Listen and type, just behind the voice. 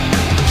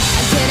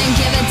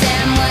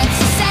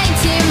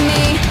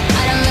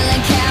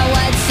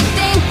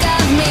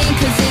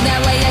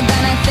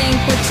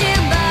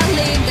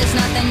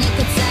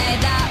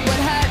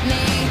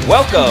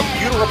Welcome,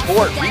 Pewter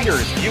Report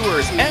readers,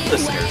 viewers, and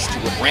listeners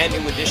to a brand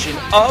new edition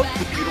of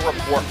the Pewter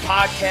Report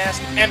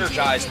podcast,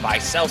 energized by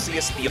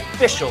Celsius, the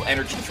official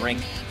energy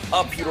drink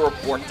of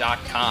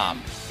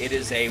PewterReport.com. It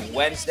is a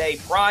Wednesday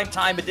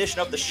primetime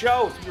edition of the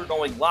show. We are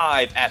going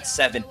live at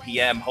 7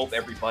 p.m. Hope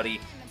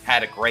everybody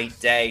had a great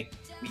day.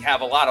 We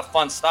have a lot of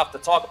fun stuff to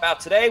talk about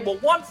today. Well,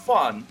 one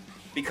fun,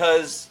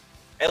 because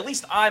at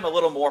least I'm a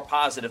little more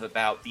positive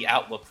about the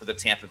outlook for the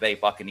Tampa Bay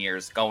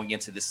Buccaneers going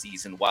into the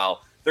season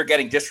while they're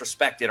getting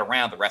disrespected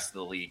around the rest of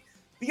the league.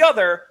 The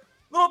other,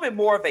 a little bit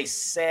more of a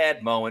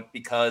sad moment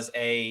because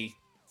a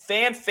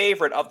fan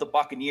favorite of the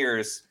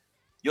Buccaneers,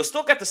 you'll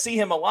still get to see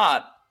him a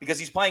lot because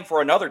he's playing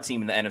for another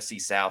team in the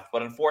NFC South,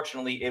 but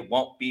unfortunately it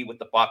won't be with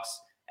the Bucs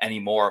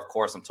anymore. Of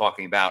course, I'm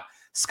talking about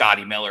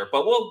Scotty Miller,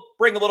 but we'll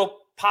bring a little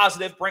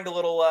positive, bring a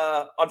little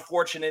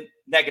unfortunate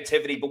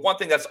negativity. But one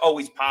thing that's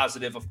always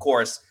positive, of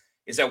course,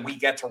 is that we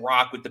get to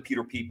rock with the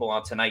Pewter people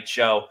on tonight's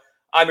show.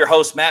 I'm your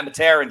host, Matt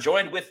Matera, and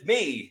joined with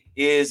me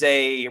is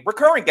a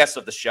recurring guest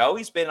of the show.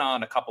 He's been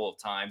on a couple of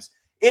times.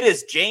 It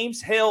is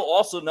James Hill,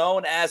 also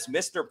known as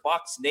Mr.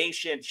 Bucs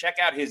Nation. Check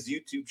out his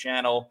YouTube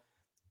channel,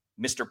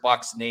 Mr.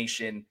 Bucs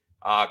Nation.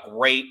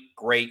 Great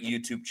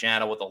YouTube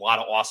channel with a lot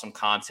of awesome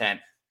content.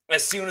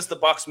 As soon as the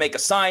Bucs make a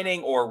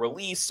signing or a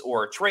release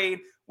or a trade,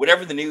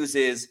 whatever the news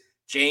is,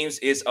 James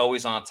is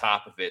always on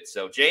top of it.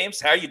 So,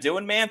 James, how are you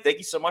doing, man? Thank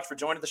you so much for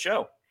joining the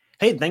show.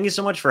 Hey, thank you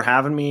so much for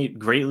having me.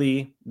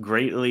 Greatly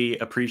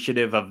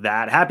appreciative of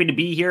that. Happy to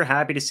be here.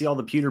 Happy to see all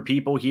the Pewter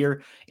people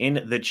here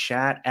in the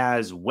chat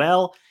as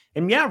well.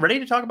 And yeah, ready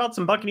to talk about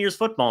some Buccaneers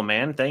football,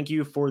 man. Thank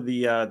you for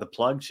the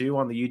plug too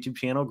on the YouTube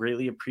channel.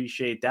 Greatly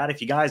appreciate that.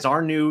 If you guys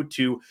are new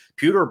to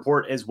Pewter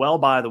Report as well,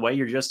 by the way,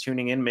 you're just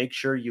tuning in, make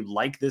sure you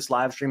like this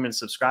live stream and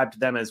subscribe to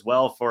them as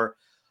well for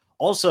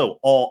also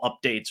all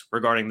updates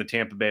regarding the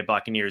Tampa Bay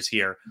Buccaneers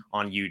here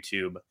on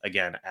YouTube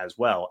again as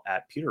well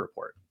at Pewter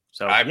Report.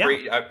 So I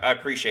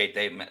appreciate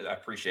Dave. I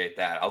appreciate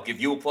that. I'll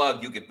give you a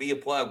plug. You give me a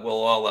plug.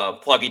 We'll all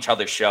plug each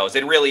other's shows.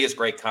 It really is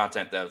great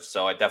content, though.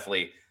 So I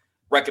definitely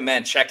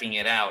recommend checking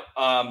it out.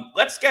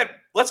 Let's get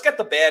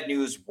the bad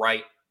news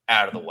right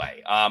out of the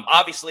way.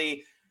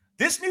 Obviously,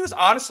 this news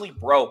honestly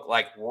broke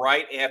like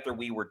right after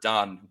we were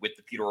done with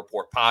the Pewter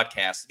Report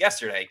podcast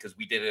yesterday because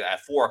we did it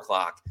at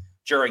 4:00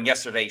 during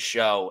yesterday's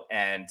show,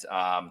 and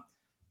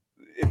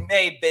it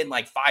may have been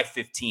like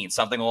 5:15,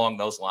 something along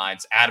those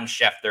lines. Adam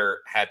Schefter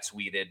had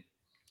tweeted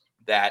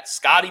that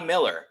Scotty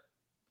Miller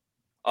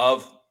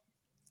of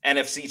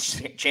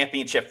NFC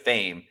Championship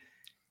fame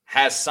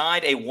has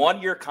signed a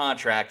one-year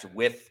contract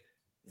with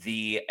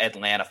the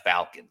Atlanta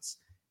Falcons.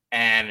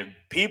 And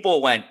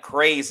people went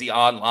crazy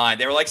online.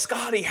 They were like,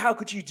 Scotty, how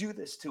could you do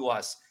this to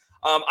us?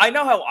 I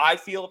know how I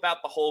feel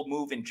about the whole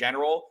move in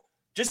general.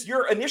 Just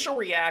your initial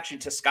reaction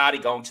to Scotty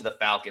going to the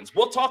Falcons.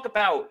 We'll talk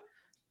about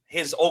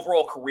his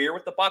overall career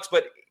with the Bucs,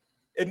 but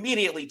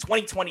immediately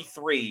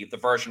 2023, the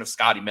version of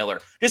Scotty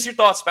Miller. Just your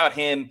thoughts about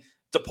him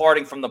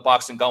departing from the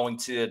Bucs and going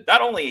to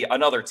not only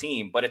another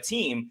team, but a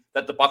team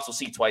that the Bucs will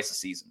see twice a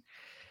season.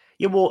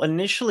 Yeah, well,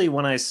 initially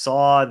when I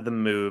saw the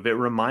move, it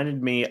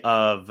reminded me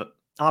of,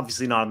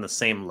 obviously not on the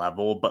same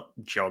level, but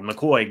Gerald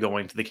McCoy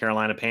going to the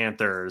Carolina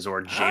Panthers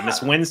or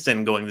Jameis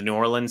Winston going to the New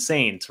Orleans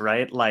Saints,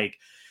 right? Like,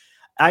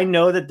 I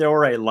know that there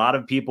were a lot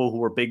of people who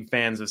were big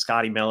fans of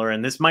Scotty Miller,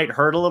 and this might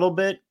hurt a little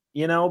bit,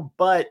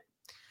 but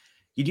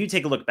you do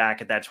take a look back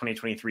at that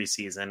 2023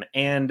 season,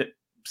 and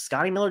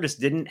Scotty Miller just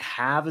didn't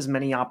have as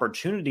many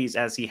opportunities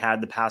as he had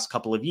the past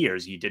couple of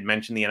years. You did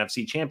mention the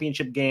NFC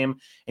Championship game,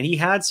 and he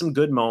had some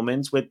good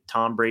moments with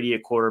Tom Brady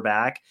at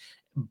quarterback,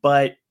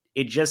 but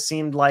it just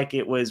seemed like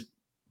it was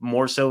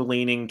more so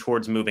leaning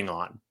towards moving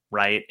on,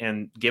 right?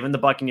 And given the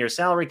Buccaneers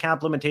salary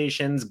cap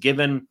limitations,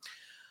 given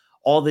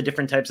all the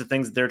different types of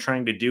things that they're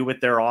trying to do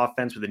with their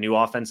offense, with a new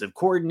offensive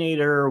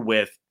coordinator,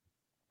 with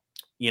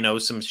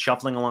some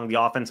shuffling along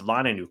the offensive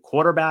line, a new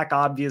quarterback,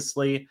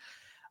 obviously.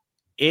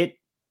 It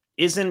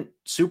isn't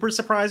super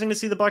surprising to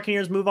see the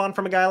Buccaneers move on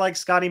from a guy like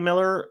Scotty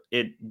Miller.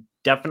 It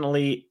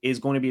definitely is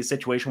going to be a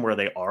situation where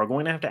they are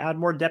going to have to add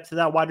more depth to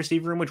that wide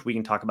receiver room, which we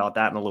can talk about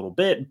that in a little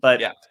bit.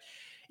 But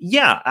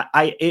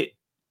it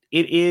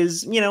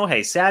is,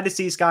 hey, sad to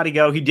see Scotty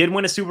go. He did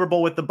win a Super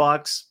Bowl with the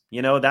Bucs.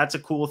 That's a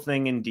cool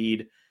thing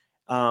indeed.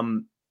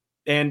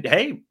 And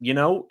hey,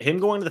 him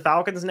going to the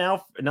Falcons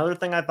now, another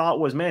thing I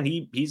thought was, man,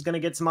 he's going to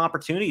get some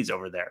opportunities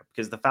over there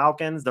because the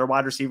Falcons, their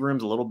wide receiver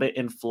room's a little bit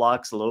in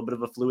flux, a little bit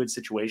of a fluid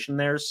situation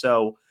there.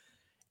 So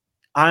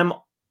I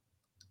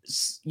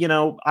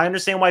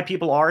understand why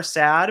people are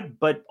sad,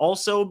 but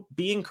also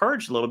be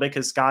encouraged a little bit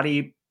because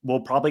Scotty will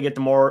probably get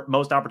the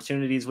most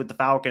opportunities with the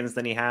Falcons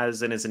than he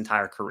has in his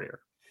entire career.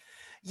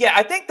 Yeah,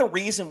 I think the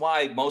reason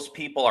why most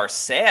people are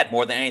sad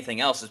more than anything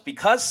else is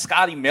because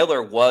Scotty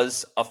Miller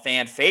was a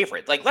fan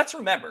favorite. Like, let's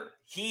remember,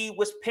 he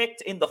was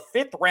picked in the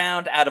 5th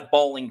round out of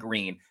Bowling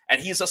Green,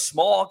 and he's a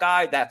small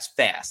guy that's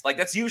fast. Like,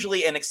 that's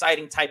usually an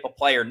exciting type of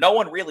player. No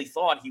one really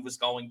thought he was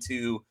going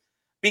to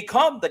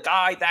become the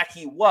guy that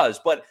he was.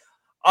 But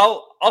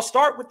I'll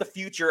start with the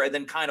future and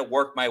then kind of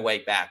work my way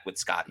back with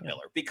Scotty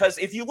Miller. Because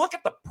if you look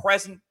at the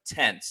present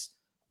tense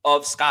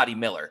of Scotty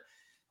Miller.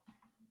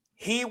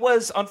 He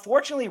was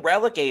unfortunately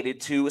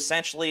relegated to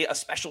essentially a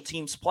special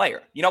teams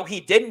player. You know, he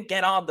didn't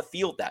get on the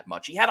field that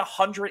much. He had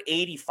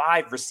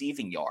 185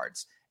 receiving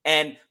yards.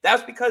 And that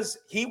was because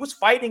he was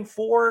fighting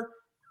for,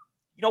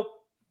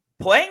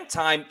 playing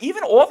time,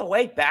 even all the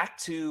way back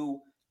to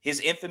his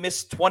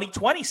infamous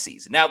 2020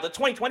 season. Now, the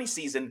 2020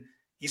 season,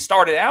 he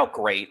started out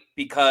great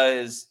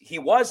because he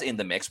was in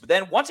the mix. But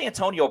then once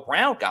Antonio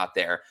Brown got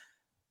there,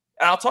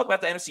 and I'll talk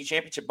about the NFC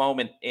Championship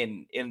moment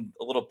in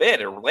a little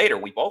bit or later,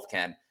 we both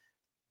can.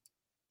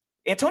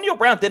 Antonio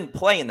Brown didn't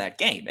play in that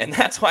game, and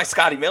that's why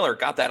Scotty Miller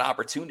got that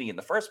opportunity in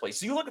the first place.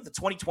 So you look at the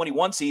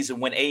 2021 season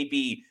when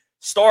AB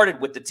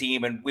started with the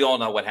team, and we all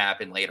know what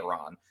happened later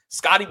on.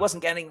 Scotty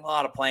wasn't getting a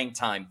lot of playing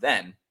time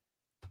then.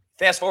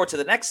 Fast forward to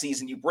the next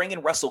season, you bring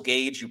in Russell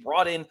Gage, you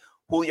brought in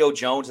Julio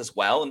Jones as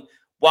well, and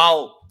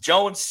while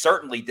Jones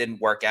certainly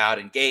didn't work out,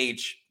 and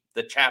Gage,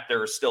 the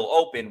chapter is still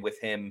open with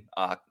him,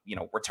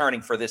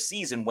 returning for this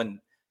season when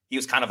he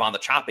was kind of on the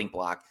chopping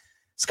block,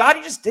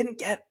 Scotty just didn't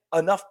get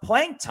enough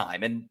playing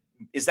time. And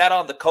is that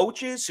on the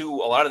coaches,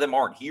 who a lot of them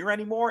aren't here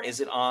anymore? Is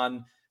it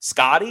on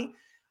Scotty?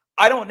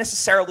 I don't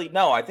necessarily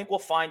know. I think we'll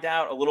find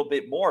out a little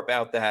bit more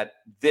about that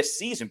this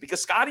season,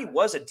 because Scotty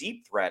was a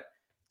deep threat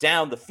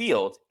down the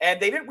field, and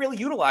they didn't really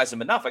utilize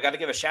him enough. I got to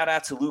give a shout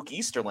out to Luke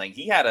Easterling.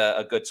 He had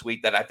a good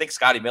tweet that I think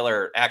Scotty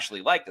Miller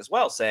actually liked as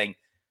well, saying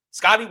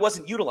Scotty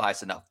wasn't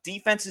utilized enough.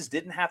 Defenses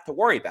didn't have to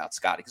worry about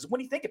Scotty, because when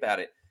you think about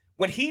it,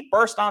 when he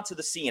burst onto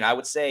the scene, I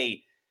would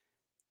say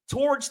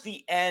towards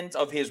the end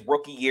of his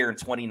rookie year in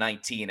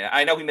 2019, and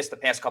I know he missed the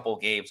past couple of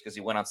games because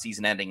he went on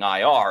season-ending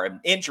IR, and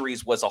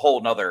injuries was a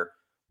whole nother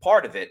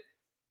part of it.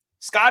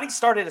 Scotty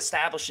started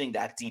establishing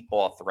that deep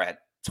ball threat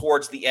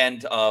towards the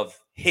end of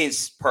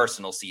his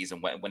personal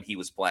season when he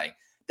was playing.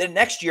 Then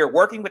next year,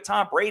 working with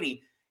Tom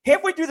Brady,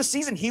 halfway through the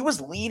season, he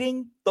was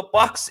leading the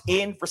Bucs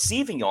in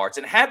receiving yards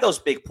and had those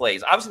big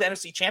plays. Obviously, the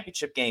NFC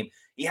Championship game,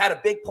 he had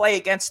a big play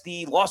against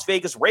the Las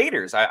Vegas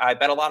Raiders. I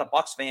bet a lot of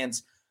Bucs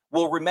fans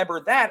will remember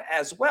that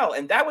as well.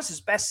 And that was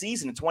his best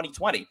season in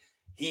 2020.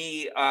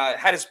 He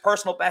had his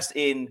personal best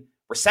in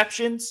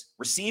receptions,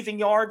 receiving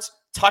yards,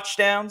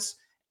 touchdowns.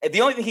 And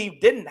the only thing he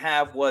didn't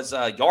have was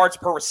yards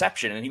per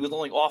reception, and he was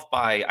only off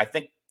by, I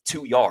think,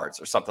 2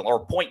 yards or something,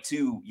 or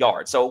 0.2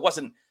 yards. So it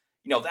wasn't,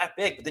 that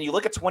big. But then you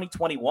look at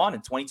 2021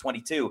 and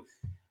 2022,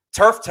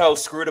 turf toe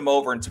screwed him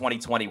over in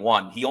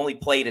 2021. He only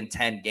played in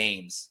 10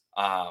 games.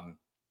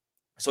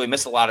 So he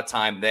missed a lot of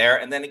time there.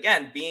 And then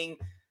again, being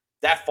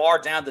that far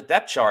down the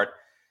depth chart,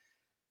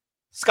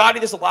 Scotty,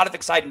 there's a lot of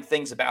exciting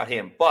things about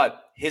him,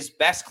 but his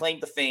best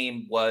claim to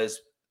fame was,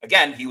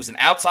 again, he was an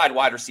outside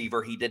wide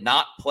receiver. He did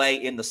not play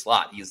in the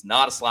slot. He is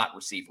not a slot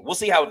receiver. We'll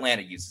see how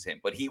Atlanta uses him,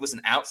 but he was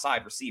an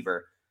outside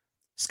receiver.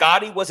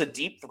 Scotty was a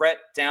deep threat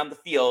down the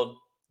field,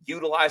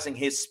 utilizing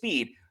his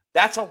speed.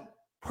 That's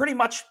pretty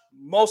much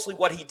mostly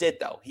what he did,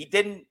 though. He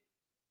didn't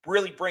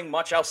really bring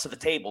much else to the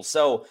table.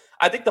 So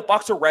I think the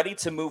Bucs are ready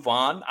to move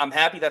on. I'm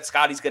happy that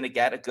Scotty's going to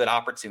get a good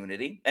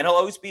opportunity, and he'll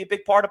always be a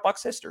big part of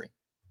Bucs history.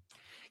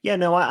 Yeah,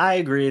 no, I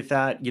agree with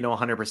that,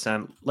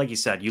 100%. Like you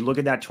said, you look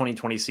at that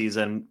 2020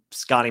 season,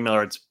 Scotty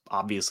Miller, it's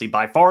obviously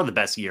by far the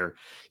best year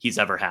he's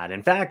ever had.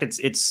 In fact,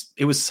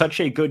 it was such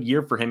a good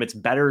year for him. It's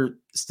better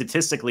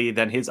statistically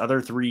than his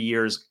other 3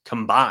 years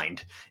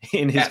combined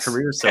in his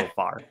career so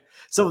far.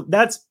 So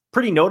that's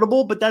pretty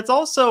notable, but that's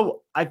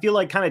also, I feel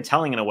like, kind of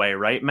telling in a way,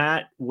 right,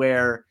 Matt,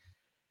 where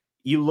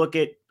you look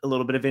at a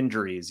little bit of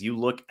injuries, you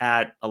look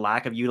at a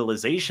lack of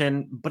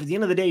utilization, but at the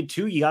end of the day,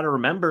 too, you got to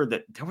remember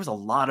that there was a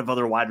lot of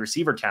other wide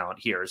receiver talent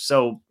here.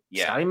 So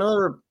Scotty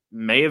Miller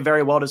may have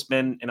very well just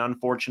been an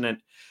unfortunate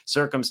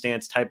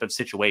circumstance type of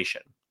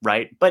situation,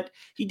 right? But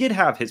he did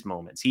have his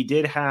moments. He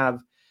did have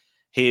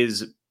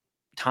his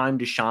time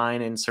to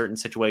shine in certain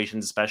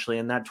situations, especially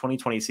in that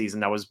 2020 season.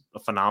 That was a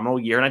phenomenal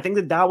year. And I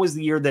think that was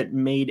the year that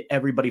made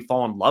everybody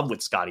fall in love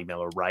with Scotty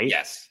Miller, right?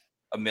 Yes,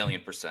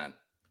 1,000,000%.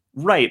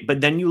 Right.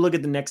 But then you look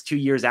at the next 2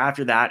 years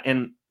after that.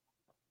 And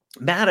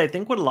Matt, I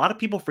think what a lot of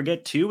people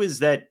forget too is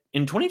that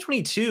in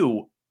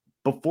 2022,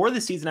 before the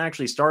season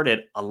actually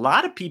started, a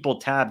lot of people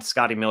tabbed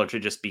Scotty Miller to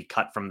just be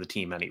cut from the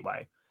team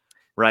anyway.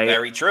 Right.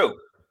 Very true.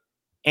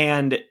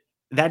 And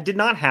that did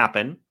not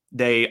happen.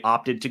 They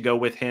opted to go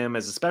with him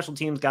as a special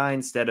teams guy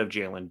instead of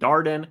Jalen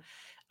Darden.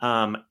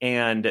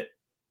 And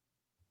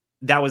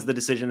that was the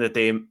decision that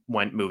they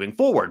went moving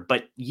forward.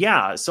 But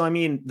yeah, so I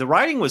mean, the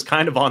writing was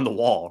kind of on the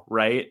wall,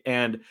 right?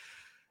 And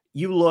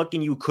you look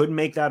and you could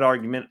make that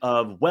argument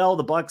of, well,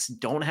 the Bucs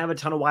don't have a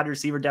ton of wide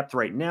receiver depth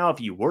right now.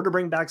 If you were to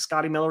bring back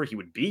Scotty Miller, he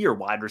would be your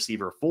wide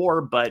receiver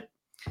 4, but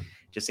it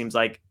just seems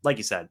like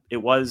you said, it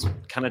was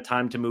kind of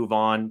time to move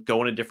on,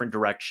 go in a different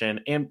direction.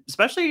 And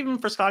especially even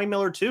for Scotty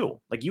Miller too.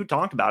 Like you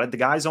talked about it, the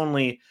guy's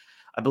only,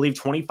 I believe,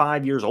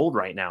 25 years old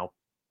right now.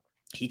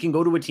 He can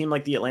go to a team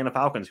like the Atlanta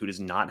Falcons, who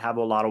does not have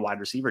a lot of wide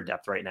receiver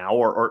depth right now,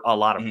 or a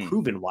lot of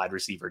proven wide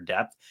receiver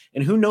depth.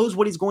 And who knows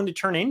what he's going to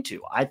turn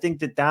into. I think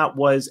that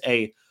was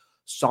a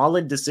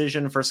solid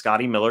decision for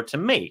Scotty Miller to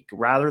make.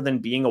 Rather than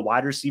being a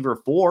wide receiver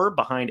 4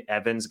 behind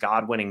Evans,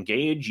 Godwin, and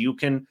Gage, you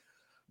can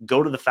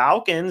go to the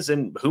Falcons,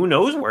 and who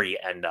knows where you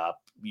end up.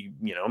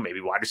 You know,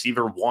 maybe wide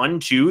receiver 1,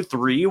 2,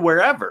 3,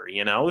 wherever,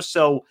 you know.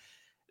 So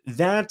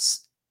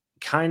that's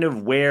kind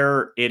of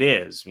where it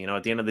is. You know,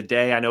 at the end of the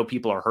day, I know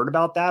people are hurt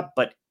about that,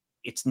 but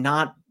it's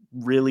not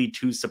really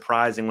too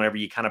surprising whenever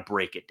you kind of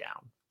break it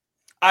down.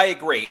 I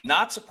agree.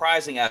 Not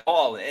surprising at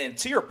all. And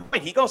to your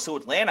point, he goes to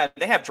Atlanta.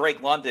 They have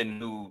Drake London,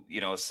 who,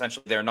 you know,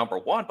 essentially they're number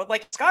 1. But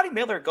like Scotty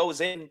Miller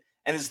goes in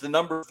and is the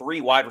number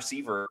 3 wide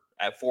receiver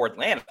for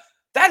Atlanta.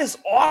 That is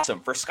awesome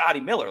for Scotty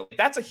Miller. Like,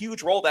 that's a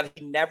huge role that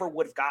he never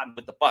would have gotten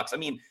with the Bucs. I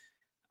mean,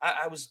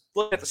 I was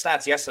looking at the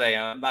stats yesterday.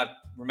 I'm not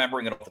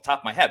remembering it off the top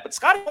of my head, but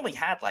Scotty only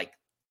had like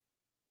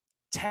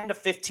 10 to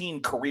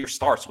 15 career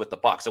starts with the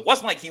Bucs. It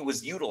wasn't like he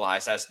was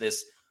utilized as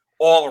this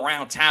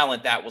all-around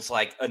talent that was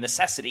like a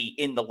necessity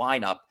in the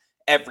lineup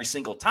every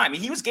single time. I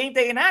mean, he was game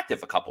day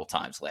inactive a couple of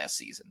times last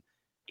season.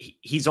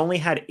 He's only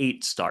had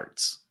 8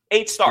 starts.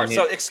 8 starts.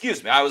 So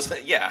excuse me. I was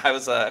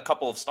a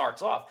couple of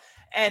starts off.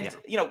 And,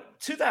 you know,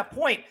 to that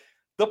point,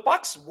 the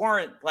Bucs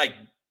weren't like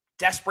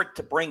desperate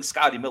to bring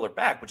Scotty Miller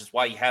back, which is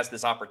why he has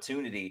this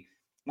opportunity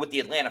with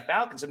the Atlanta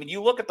Falcons. I mean,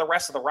 you look at the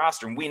rest of the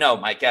roster, and we know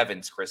Mike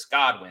Evans, Chris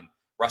Godwin,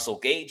 Russell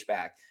Gage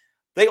back.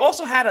 They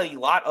also had a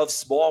lot of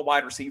small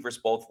wide receivers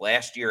both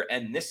last year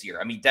and this year.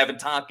 I mean, Devin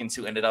Tompkins,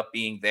 who ended up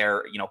being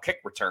their, you know,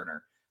 kick returner.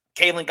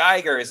 Kalen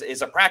Geiger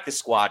is a practice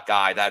squad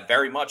guy that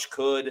very much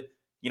could,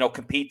 you know,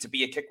 compete to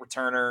be a kick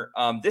returner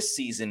this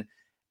season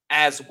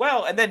as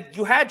well. And then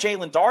you had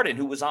Jalen Darden,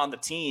 who was on the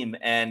team,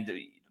 and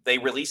they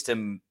released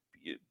him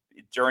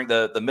during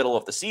the middle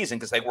of the season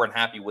because they weren't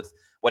happy with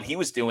what he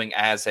was doing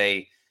as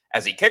a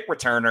kick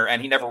returner,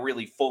 and he never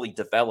really fully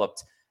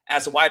developed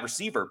as a wide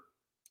receiver.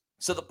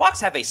 So the Bucs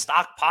have a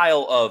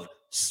stockpile of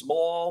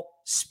small,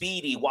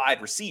 speedy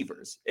wide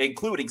receivers,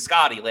 including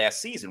Scotty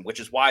last season, which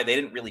is why they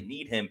didn't really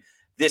need him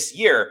this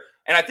year.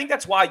 And I think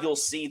that's why you'll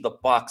see the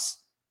Bucs,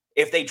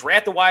 if they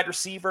draft a wide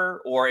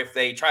receiver or if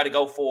they try to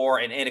go for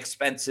an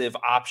inexpensive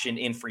option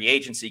in free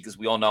agency, because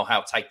we all know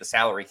how tight the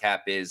salary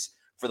cap is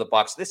for the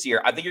Bucs this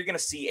year, I think you're going to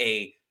see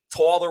a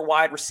taller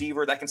wide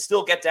receiver that can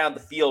still get down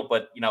the field,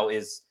 but, you know,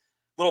 is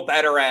a little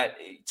better at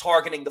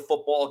targeting the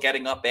football,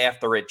 getting up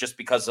after it just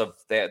because of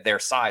their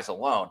size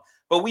alone.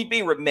 But we'd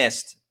be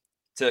remiss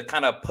to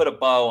kind of put a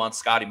bow on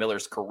Scotty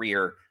Miller's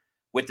career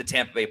with the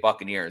Tampa Bay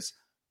Buccaneers.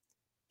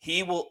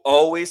 He will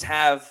always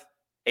have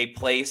a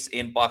place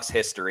in Bucs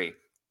history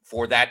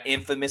for that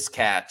infamous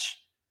catch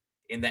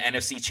in the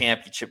NFC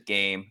Championship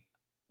game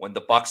when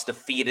the Bucs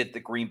defeated the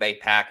Green Bay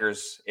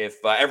Packers.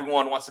 If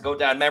everyone wants to go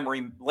down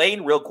memory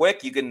lane real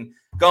quick, you can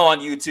go on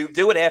YouTube,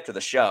 do it after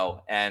the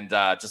show, and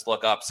just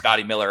look up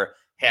Scotty Miller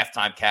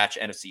halftime catch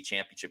NFC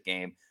Championship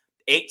game.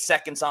 8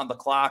 seconds on the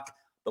clock.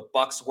 The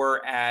Bucs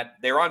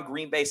they're on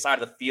Green Bay side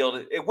of the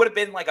field. It would have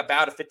been like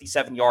about a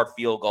 57-yard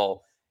field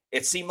goal.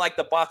 It seemed like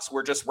the Bucs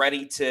were just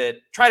ready to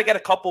try to get a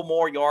couple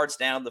more yards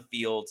down the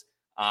field,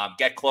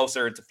 get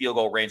closer into field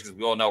goal range, because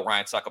we all know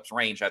Ryan Succop's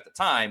range at the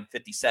time,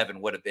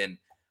 57 would have been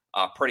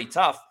pretty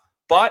tough.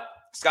 But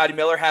Scotty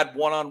Miller had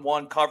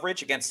one-on-one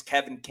coverage against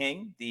Kevin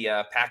King,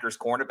 the Packers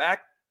cornerback,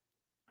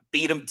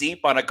 beat him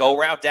deep on a go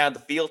route down the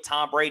field.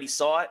 Tom Brady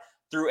saw it,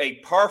 threw a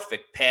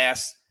perfect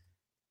pass.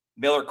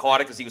 Miller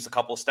caught it because he was a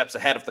couple of steps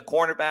ahead of the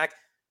cornerback,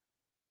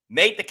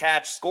 made the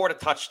catch, scored a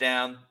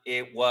touchdown.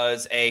 It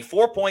was a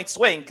 4-point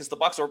swing because the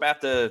Bucs were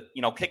about to,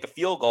 you know, kick a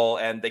field goal,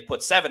 and they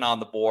put 7 on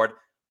the board,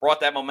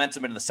 brought that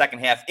momentum into the second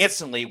half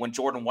instantly when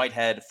Jordan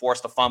Whitehead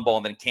forced a fumble,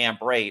 and then Cam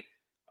Brate,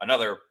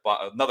 another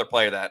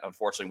player that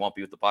unfortunately won't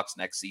be with the Bucs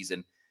next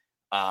season.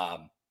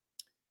 Cam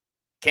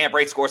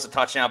Brate scores a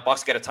touchdown.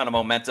 Bucs get a ton of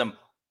momentum,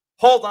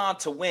 hold on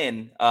to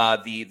win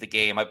the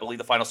game. I believe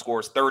the final score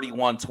is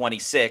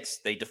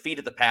 31-26. They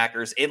defeated the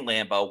Packers in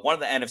Lambeau, won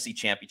the NFC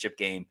Championship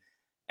game,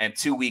 and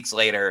 2 weeks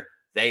later,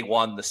 they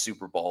won the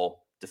Super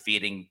Bowl,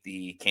 defeating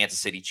the Kansas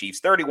City Chiefs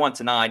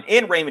 31-9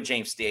 in Raymond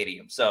James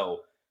Stadium. So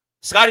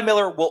Scotty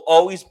Miller will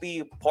always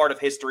be part of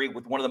history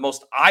with one of the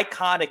most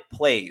iconic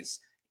plays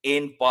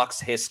in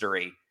Bucs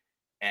history.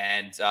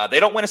 And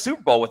they don't win a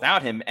Super Bowl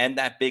without him and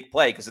that big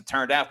play, because it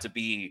turned out to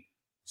be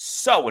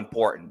so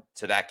important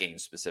to that game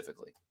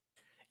specifically.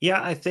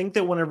 Yeah, I think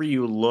that whenever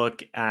you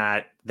look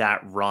at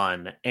that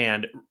run,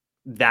 and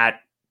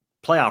that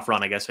playoff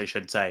run, I guess I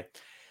should say,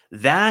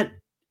 that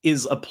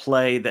is a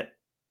play that,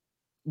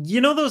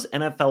 you know, those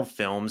NFL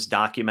films,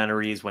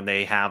 documentaries, when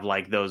they have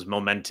like those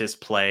momentous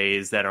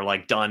plays that are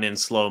like done in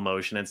slow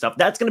motion and stuff,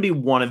 that's going to be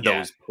one of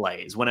those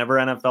plays. Whenever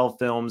NFL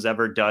Films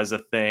ever does a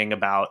thing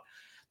about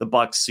the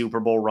Bucs Super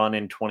Bowl run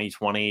in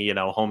 2020, you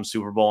know, home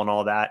Super Bowl and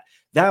all that,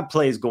 that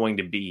play is going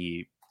to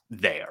be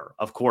there.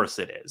 Of course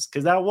it is,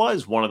 because that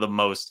was one of the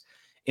most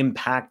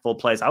impactful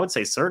plays. I would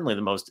say certainly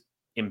the most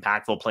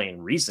impactful play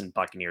in recent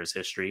Buccaneers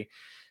history.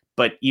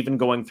 But even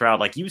going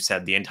throughout, like you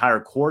said, the entire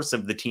course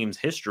of the team's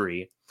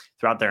history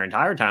throughout their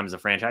entire time as a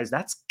franchise,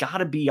 that's got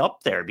to be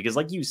up there, because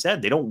like you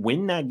said, they don't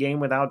win that game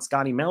without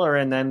Scotty Miller,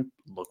 and then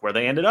look where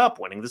they ended up,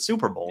 winning the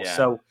Super Bowl. Yeah.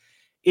 So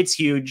it's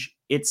huge.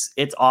 It's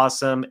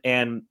awesome.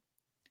 And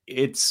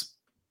it's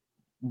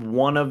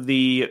one of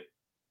the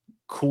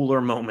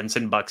cooler moments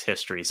in Bucs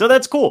history. So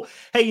that's cool.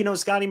 Hey,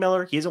 Scotty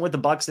Miller, he isn't with the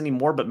Bucs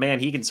anymore, but man,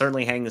 he can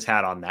certainly hang his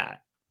hat on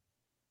that.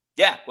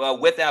 Yeah, well,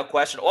 without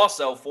question.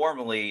 Also,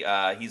 formerly,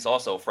 he's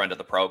also a friend of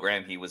the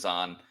program. He was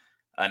on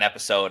an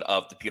episode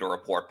of the Pewter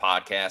Report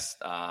podcast.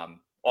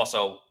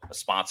 Also a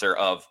sponsor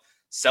of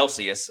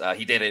Celsius.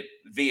 He did it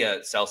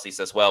via Celsius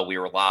as well. We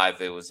were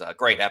live. It was a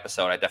great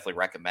episode. I definitely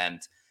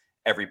recommend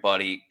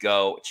everybody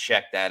go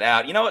check that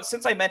out. You know what?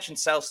 Since I mentioned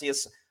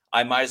Celsius,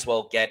 I might as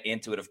well get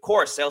into it. Of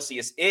course,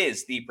 Celsius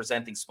is the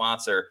presenting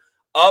sponsor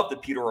of the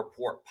Pewter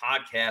Report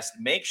podcast.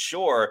 Make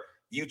sure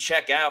you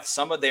check out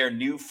some of their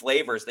new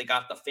flavors. They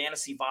got the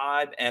Fantasy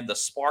Vibe and the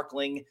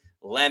Sparkling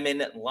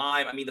Lemon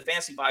Lime. I mean, the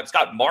Fantasy Vibe's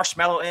got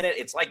marshmallow in it.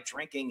 It's like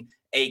drinking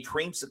a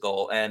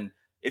creamsicle. And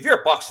if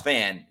you're a Bucs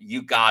fan,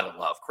 you gotta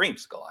love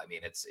creamsicle. I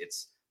mean,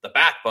 it's the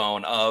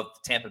backbone of the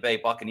Tampa Bay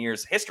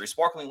Buccaneers history.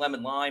 Sparkling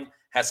Lemon Lime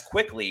has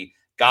quickly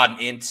gotten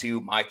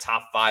into my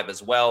top 5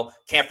 as well.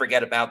 Can't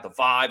forget about the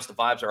vibes. The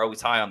vibes are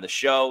always high on the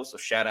show. So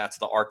shout out to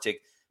the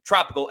Arctic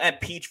Tropical and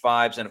Peach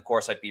vibes. And of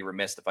course, I'd be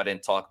remiss if I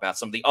didn't talk about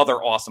some of the other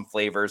awesome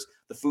flavors: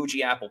 the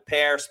Fuji Apple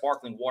Pear,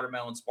 Sparkling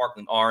Watermelon,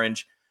 Sparkling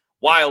Orange,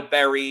 Wild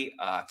Berry,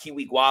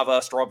 Kiwi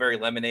Guava, Strawberry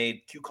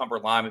Lemonade, Cucumber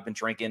Lime I've been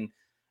drinking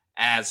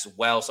as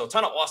well. So a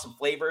ton of awesome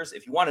flavors.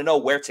 If you want to know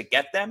where to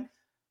get them,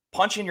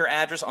 punch in your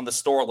address on the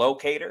store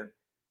locator,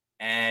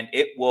 and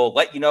it will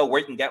let you know where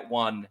you can get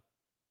one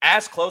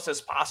as close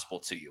as possible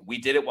to you. We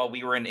did it while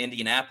we were in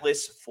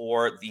Indianapolis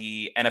for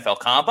the NFL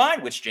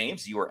Combine, which,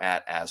 James, you were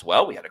at as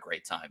well. We had a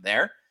great time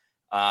there.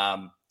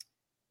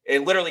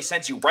 It literally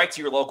sends you right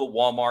to your local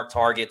Walmart,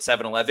 Target,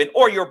 7-Eleven,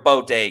 or your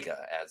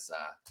bodega, as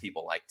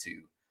people like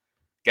to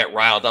get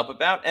riled up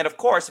about. And, of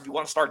course, if you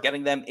want to start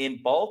getting them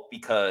in bulk,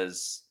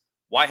 because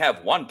why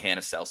have one can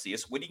of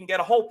Celsius when you can get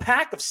a whole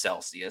pack of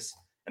Celsius?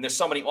 And there's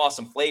so many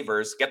awesome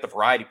flavors. Get the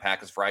variety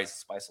pack, as variety is the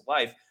spice of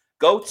life.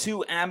 Go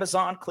to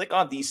Amazon, click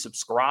on the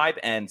subscribe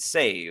and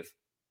save,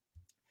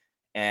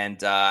 and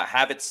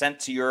have it sent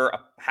to your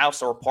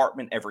house or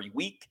apartment every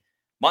week,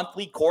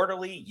 monthly,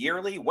 quarterly,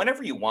 yearly,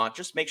 whenever you want.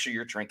 Just make sure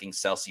you're drinking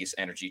Celsius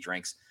energy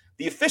drinks,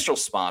 the official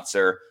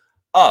sponsor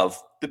of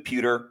the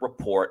Pewter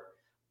Report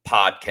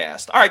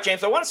podcast. All right,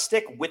 James, I want to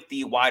stick with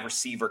the wide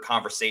receiver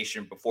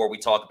conversation before we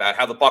talk about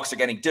how the Bucs are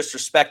getting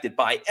disrespected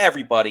by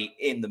everybody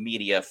in the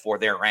media for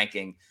their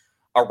ranking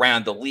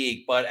around the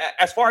league. But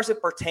as far as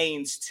it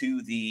pertains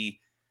to the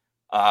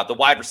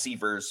wide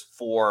receivers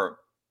for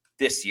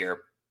this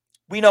year,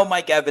 we know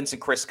Mike Evans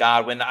and Chris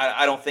Godwin.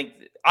 I don't think,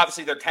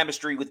 obviously, their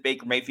chemistry with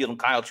Baker Mayfield and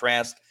Kyle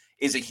Trask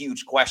is a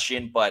huge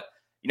question, but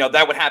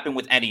that would happen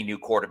with any new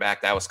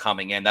quarterback that was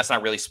coming in. That's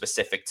not really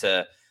specific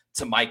to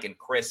Mike and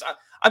Chris.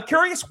 I'm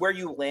curious where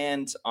you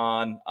land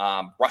on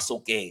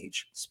Russell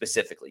Gage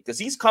specifically, because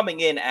he's coming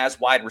in as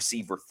wide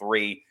receiver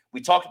 3. We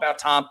talked about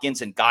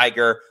Tompkins and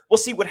Geiger. We'll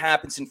see what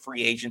happens in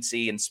free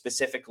agency and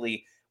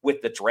specifically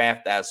with the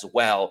draft as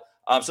well.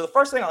 So the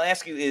first thing I'll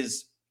ask you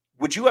is,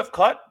 would you have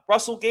cut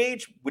Russell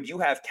Gage? Would you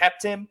have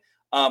kept him?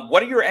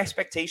 What are your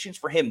expectations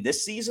for him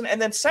this season?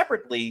 And then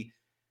separately,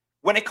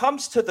 when it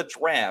comes to the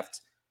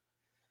draft,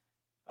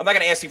 I'm not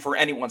going to ask you for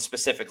anyone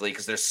specifically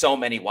because there's so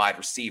many wide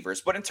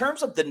receivers, but in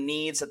terms of the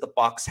needs that the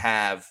Bucs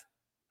have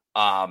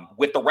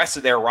with the rest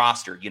of their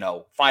roster,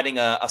 finding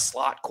a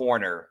slot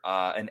corner,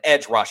 an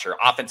edge rusher,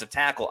 offensive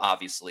tackle,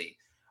 obviously,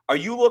 are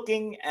you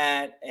looking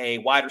at a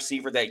wide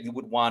receiver that you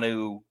would want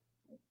to,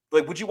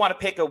 would you want to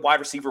pick a wide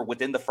receiver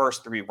within the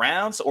first 3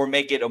 rounds or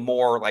make it a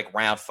more like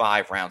round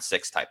 5, round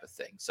 6 type of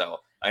thing? So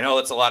I know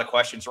that's a lot of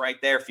questions right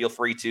there. Feel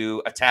free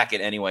to attack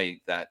it any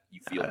way that you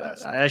feel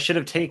best. I should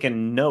have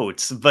taken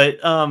notes, but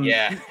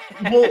yeah.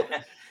 Well,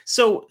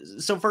 so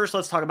first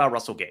let's talk about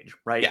Russell Gage,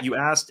 right? Yeah. You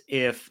asked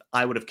if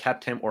I would have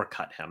kept him or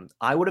cut him.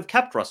 I would have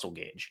kept Russell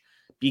Gage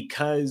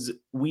because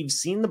we've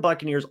seen the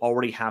Buccaneers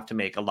already have to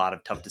make a lot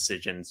of tough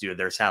decisions due to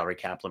their salary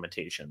cap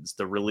limitations,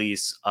 the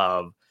release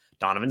of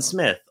Donovan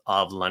Smith,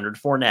 of Leonard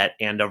Fournette,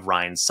 and of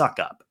Ryan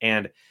Suckup.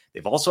 And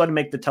they've also had to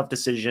make the tough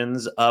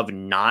decisions of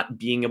not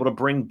being able to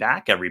bring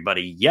back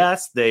everybody.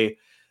 Yes, they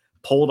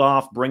pulled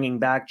off bringing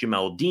back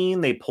Jamel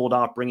Dean. They pulled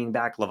off bringing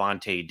back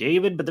Levante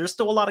David, but there's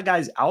still a lot of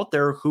guys out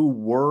there who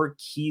were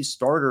key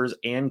starters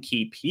and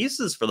key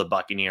pieces for the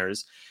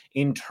Buccaneers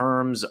in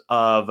terms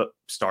of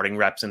starting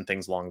reps and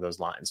things along those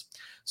lines.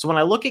 So when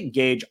I look at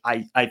Gage,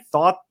 I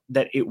thought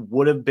that it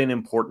would have been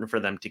important for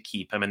them to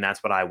keep him, and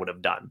that's what I would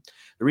have done.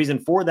 The reason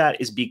for that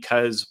is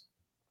because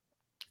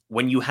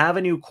when you have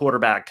a new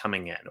quarterback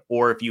coming in,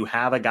 or if you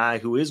have a guy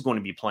who is going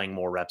to be playing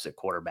more reps at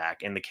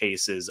quarterback, in the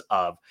cases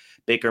of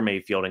Baker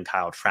Mayfield and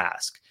Kyle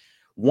Trask,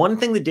 one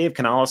thing that Dave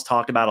Canales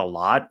talked about a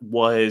lot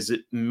was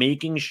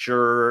making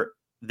sure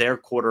their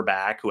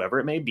quarterback, whoever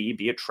it may be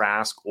it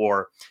Trask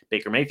or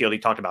Baker Mayfield, he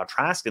talked about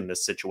Trask in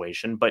this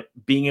situation, but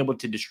being able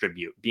to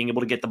distribute, being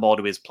able to get the ball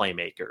to his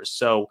playmakers.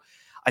 So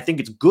I think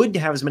it's good to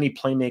have as many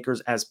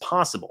playmakers as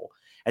possible.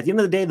 At the end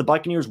of the day, the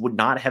Buccaneers would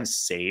not have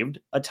saved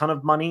a ton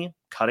of money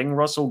cutting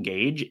Russell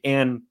Gage,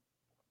 and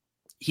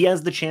he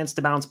has the chance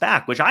to bounce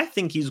back, which I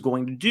think he's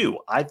going to do.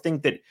 I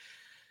think that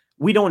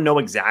we don't know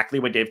exactly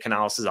what Dave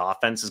Canales'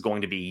 offense is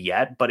going to be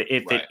yet, but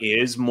if it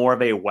is more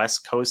of a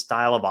West Coast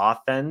style of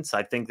offense,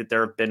 I think that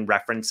there have been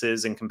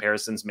references and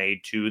comparisons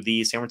made to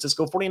the San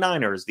Francisco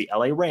 49ers, the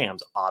LA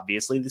Rams,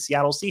 obviously the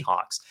Seattle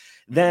Seahawks.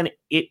 Then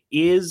it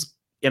is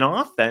an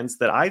offense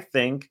that I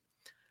think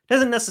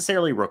doesn't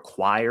necessarily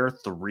require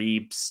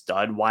 3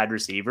 stud wide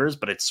receivers,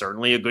 but it's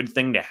certainly a good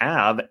thing to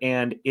have.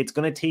 And it's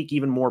going to take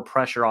even more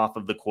pressure off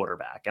of the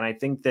quarterback. And I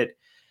think that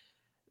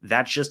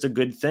that's just a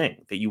good thing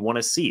that you want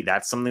to see.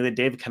 That's something that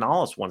Dave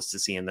Canales wants to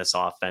see in this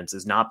offense,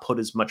 is not put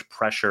as much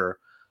pressure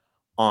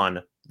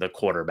on the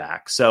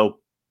quarterback. So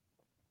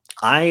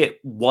I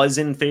was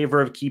in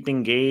favor of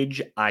keeping Gage.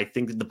 I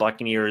think that the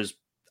Buccaneers,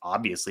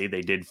 obviously,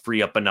 they did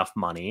free up enough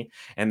money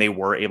and they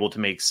were able to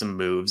make some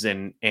moves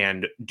and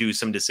do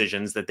some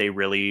decisions that they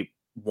really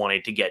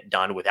wanted to get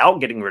done without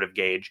getting rid of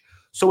Gage.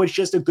 So it's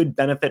just a good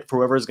benefit for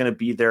whoever's going to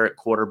be there at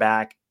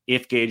quarterback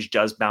if Gage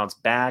does bounce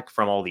back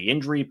from all the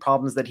injury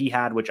problems that he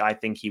had, which I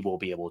think he will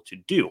be able to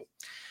do.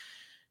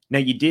 Now,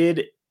 you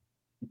did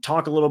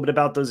talk a little bit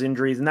about those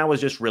injuries, and that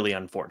was just really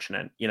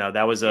unfortunate.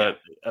 That was a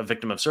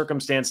victim of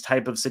circumstance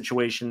type of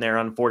situation there,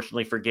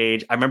 unfortunately, for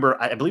Gage. I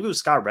remember, I believe it was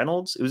Scott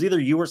Reynolds. It was either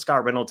you or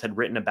Scott Reynolds had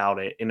written about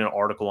it in an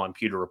article on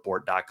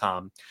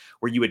pewterreport.com,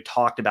 where you had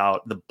talked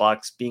about the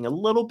Bucs being a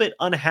little bit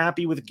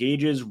unhappy with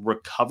Gage's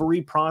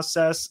recovery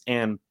process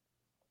and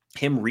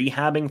him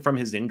rehabbing from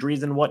his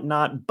injuries and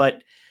whatnot.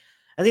 But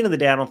at the end of the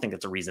day, I don't think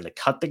it's a reason to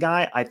cut the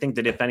guy. I think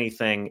that if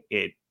anything,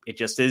 it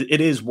just is,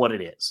 it is what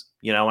it is,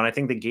 and I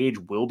think that Gage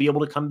will be able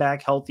to come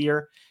back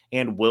healthier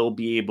and will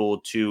be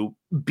able to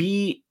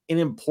be an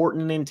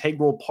important,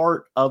 integral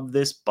part of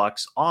this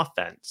Bucs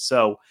offense.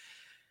 So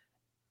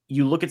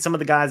you look at some of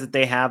the guys that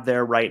they have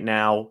there right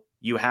now.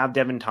 You have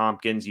Devin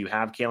Tompkins, you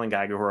have Kalen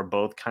Geiger, who are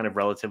both kind of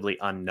relatively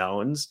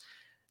unknowns.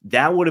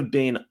 That would have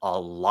been a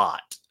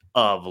lot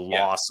of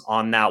loss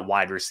on that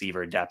wide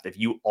receiver depth if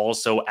you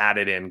also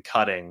added in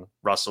cutting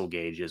Russell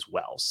Gage as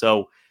well.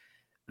 So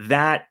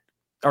that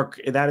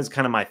is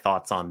kind of my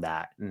thoughts on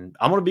that. And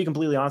I'm going to be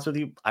completely honest with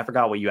you. I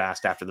forgot what you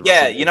asked after the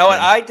Russell Gage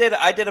what? I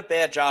did a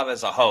bad job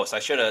as a host. I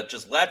should have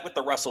just led with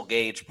the Russell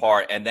Gage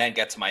part and then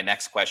get to my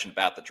next question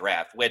about the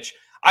draft, which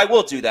I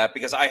will do that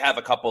because I have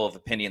a couple of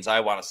opinions I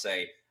want to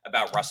say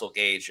about Russell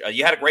Gage.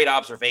 You had a great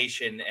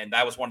observation, and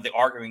that was one of the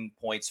arguing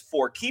points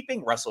for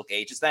keeping Russell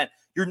Gage, is that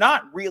you're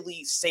not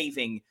really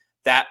saving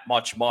that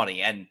much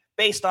money. And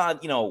based on,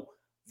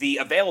 the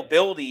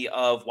availability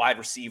of wide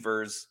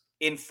receivers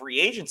in free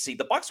agency,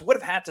 the Bucs would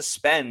have had to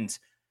spend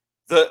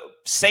the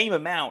same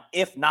amount,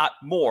 if not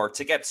more,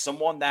 to get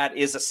someone that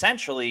is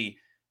essentially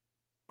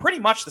pretty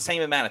much the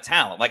same amount of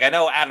talent. Like, I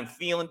know Adam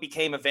Thielen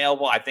became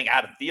available. I think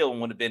Adam Thielen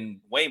would have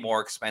been way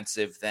more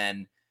expensive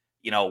than,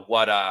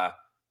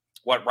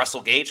 what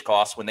Russell Gage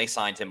cost when they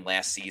signed him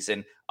last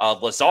season.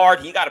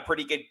 Lazard, he got a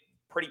pretty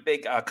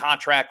big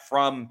contract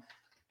from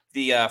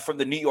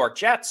the New York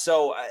Jets.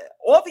 So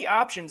all the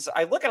options,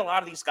 I look at a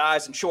lot of these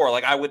guys, and sure,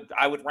 like I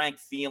would rank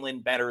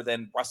Thielen better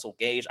than Russell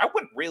Gage. I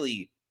wouldn't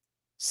really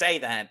say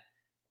that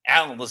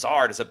Alan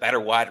Lazard is a better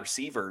wide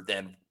receiver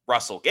than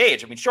Russell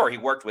Gage. I mean, sure, he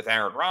worked with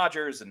Aaron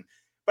Rodgers,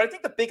 but I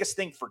think the biggest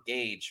thing for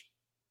Gage,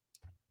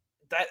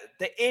 that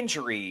the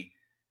injury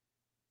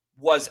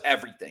was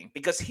everything,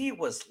 because he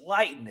was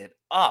lighting it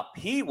up.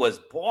 He was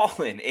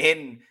balling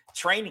in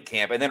training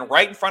camp, and then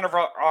right in front of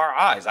our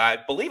eyes, I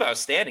believe I was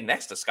standing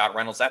next to Scott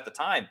Reynolds at the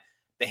time,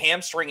 the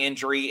hamstring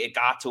injury, it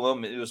got to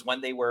him. It was when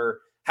they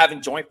were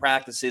having joint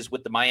practices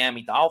with the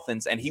Miami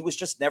Dolphins, and he was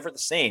just never the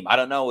same. I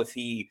don't know if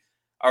he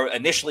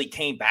initially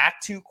came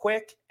back too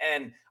quick,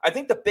 and I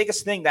think the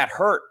biggest thing that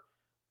hurt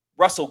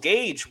Russell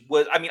Gage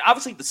was,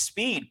 obviously the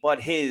speed,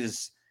 but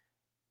his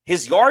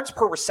yards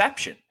per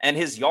reception and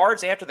his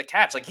yards after the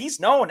catch. Like, he's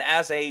known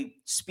as a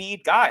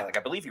speed guy. Like,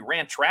 I believe he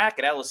ran track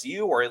at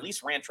LSU, or at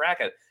least ran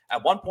track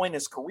at one point in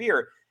his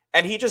career,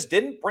 and he just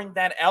didn't bring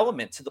that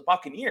element to the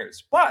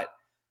Buccaneers. But,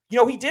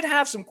 he did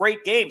have some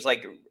great games.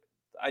 Like,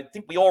 I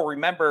think we all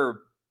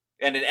remember,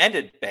 and it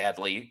ended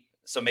badly,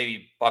 so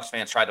maybe Bucs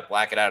fans tried to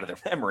black it out of their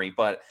memory,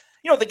 but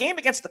the game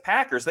against the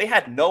Packers, they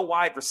had no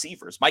wide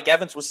receivers. Mike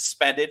Evans was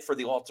suspended for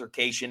the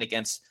altercation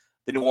against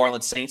the New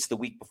Orleans Saints the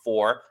week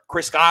before.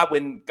 Chris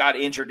Godwin got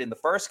injured in the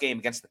first game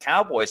against the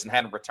Cowboys and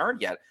hadn't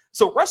returned yet.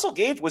 So Russell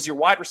Gage was your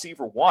wide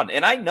receiver one.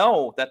 And I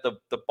know that the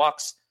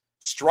Bucs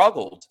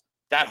struggled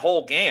that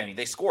whole game. I mean,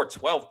 they scored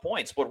 12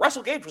 points, but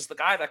Russell Gage was the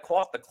guy that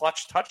caught the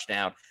clutch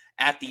touchdown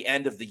at the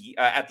end of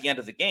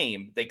the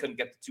game. They couldn't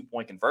get the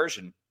 2-point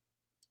conversion.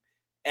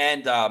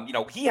 And,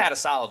 he had a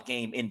solid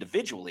game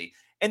individually.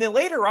 And then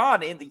later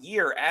on in the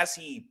year, as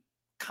he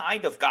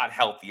kind of got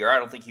healthier, I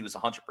don't think he was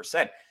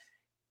 100%,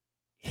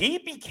 he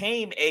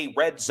became a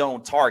red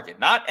zone target,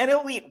 not an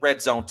elite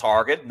red zone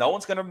target. No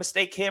one's going to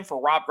mistake him for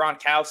Rob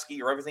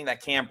Gronkowski or everything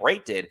that Cam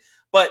Brate did.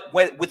 But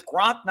with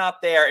Gronk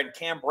not there, and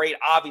Cam Brate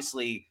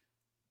obviously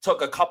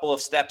took a couple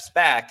of steps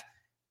back,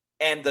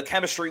 and the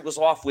chemistry was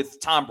off with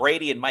Tom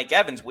Brady and Mike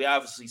Evans, we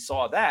obviously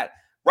saw that.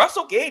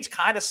 Russell Gage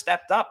kind of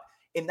stepped up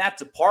in that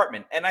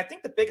department. And I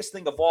think the biggest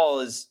thing of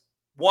all is,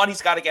 one,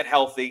 he's got to get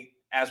healthy,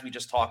 as we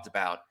just talked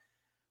about.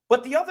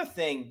 But the other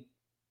thing,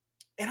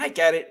 and I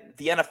get it,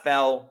 the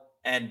NFL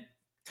and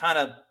kind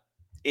of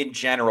in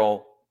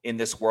general in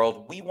this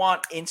world, we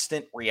want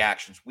instant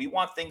reactions. We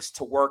want things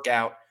to work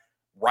out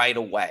right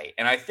away.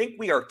 And I think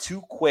we are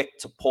too quick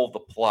to pull the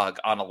plug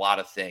on a lot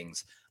of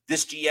things.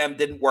 This GM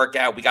didn't work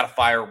out. We got to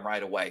fire him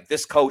right away.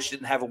 This coach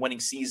didn't have a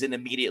winning season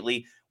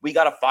immediately. We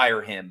got to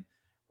fire him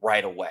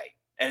right away.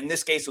 And in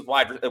this case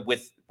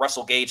with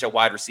Russell Gage at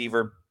wide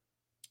receiver,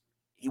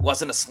 he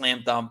wasn't a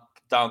slam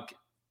dunk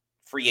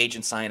free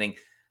agent signing.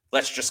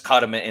 Let's just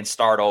cut him and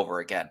start over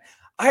again.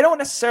 I don't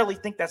necessarily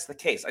think that's the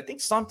case. I think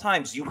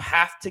sometimes you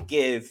have to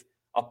give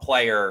a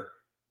player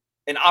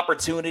an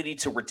opportunity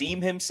to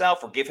redeem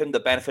himself or give him the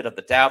benefit of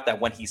the doubt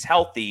that when he's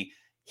healthy,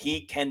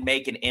 he can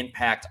make an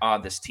impact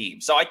on this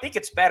team. So I think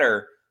it's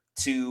better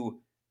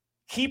to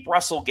keep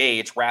Russell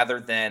Gage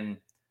rather than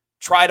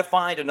try to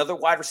find another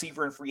wide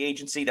receiver in free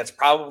agency that's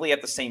probably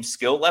at the same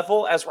skill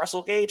level as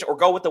Russell Gage, or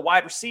go with the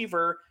wide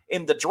receiver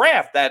in the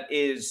draft that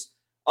is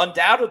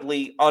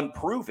undoubtedly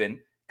unproven.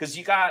 Because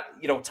you got,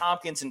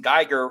 Tompkins and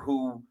Geiger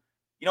who,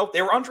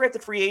 they were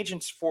undrafted free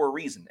agents for a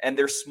reason. And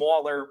they're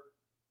smaller,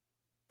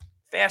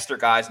 faster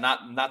guys,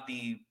 not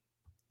the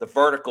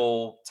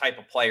vertical type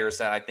of players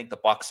that I think the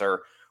Bucs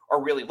are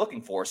really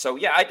looking for. So,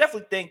 yeah, I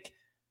definitely think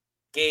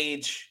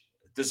Gage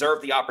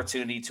deserved the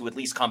opportunity to at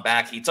least come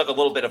back. He took a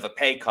little bit of a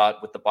pay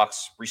cut with the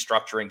Bucs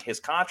restructuring his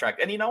contract.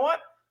 And you know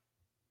what?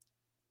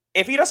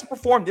 If he doesn't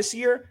perform this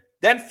year,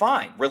 then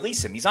fine,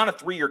 release him. He's on a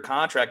 3-year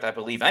contract, I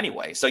believe,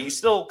 anyway. So you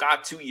still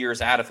got 2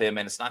 years out of him,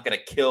 and it's not going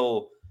to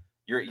kill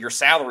your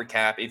salary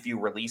cap if you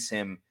release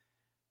him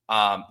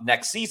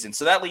next season.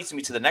 So that leads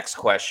me to the next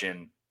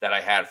question that I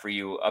had for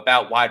you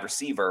about wide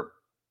receiver.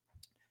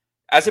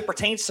 As it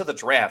pertains to the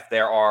draft,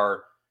 there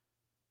are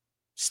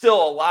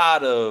still a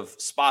lot of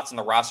spots in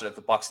the roster that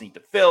the Bucs need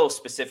to fill,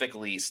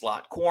 specifically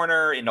slot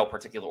corner, in no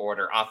particular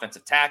order,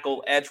 offensive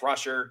tackle, edge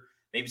rusher,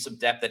 maybe some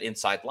depth at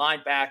inside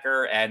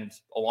linebacker and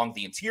along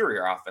the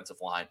interior offensive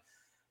line.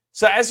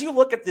 So as you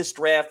look at this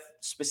draft,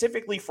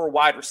 specifically for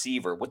wide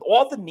receiver, with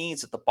all the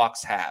needs that the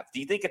Bucs have,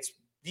 do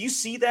you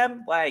see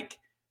them like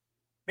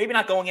maybe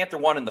not going after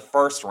one in the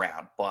first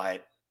round,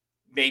 but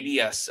maybe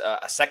a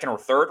second or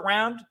third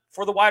round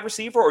for the wide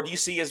receiver? Or do you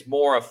see as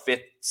more a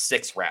 5th,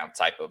 6th round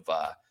type of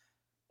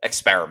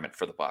experiment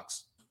for the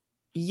Bucs?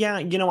 Yeah,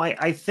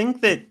 I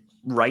think that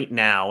right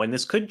now, and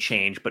this could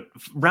change, but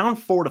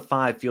round 4 to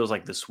 5 feels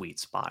like the sweet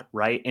spot,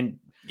 right? And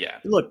yeah,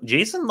 look,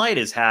 Jason Light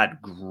has had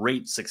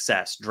great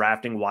success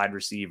drafting wide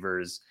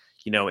receivers,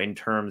 in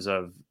terms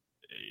of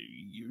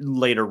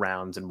later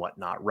rounds and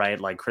whatnot,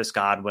 right? Like Chris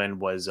Godwin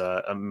was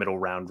a middle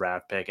round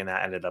draft pick, and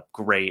that ended up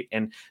great.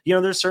 And,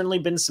 there's certainly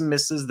been some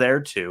misses there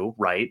too,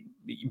 right?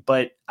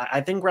 But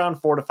I think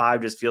round 4 to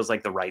 5 just feels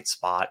like the right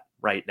spot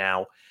right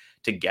now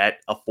to get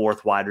a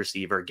 4th wide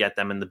receiver, get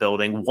them in the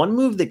building. One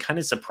move that kind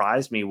of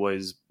surprised me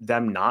was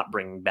them not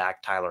bringing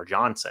back Tyler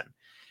Johnson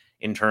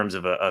in terms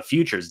of a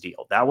futures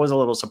deal. That was a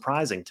little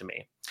surprising to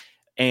me.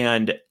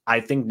 And I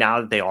think now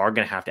that they are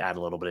going to have to add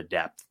a little bit of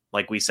depth,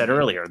 like we said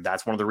earlier,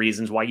 that's one of the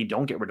reasons why you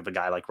don't get rid of a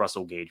guy like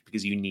Russell Gage,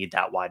 because you need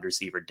that wide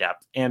receiver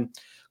depth. And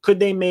could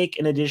they make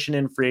an addition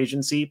in free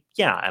agency?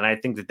 Yeah. And I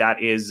think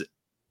that is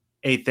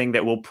a thing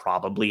that will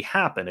probably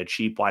happen, a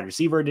cheap wide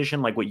receiver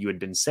addition, like what you had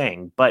been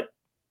saying. But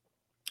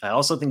I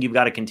also think you've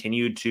got to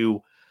continue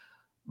to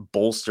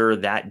bolster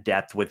that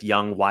depth with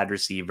young wide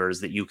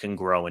receivers that you can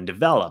grow and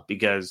develop,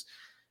 because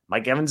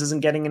Mike Evans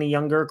isn't getting any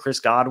younger. Chris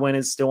Godwin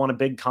is still on a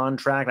big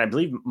contract. I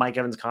believe Mike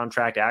Evans'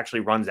 contract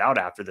actually runs out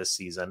after this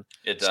season.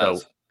 It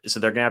does. So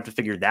they're going to have to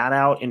figure that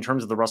out. In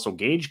terms of the Russell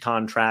Gage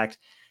contract,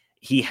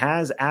 he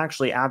has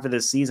actually, after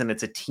this season,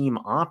 it's a team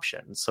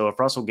option. So if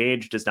Russell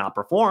Gage does not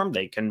perform,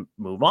 they can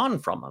move on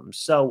from him.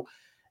 So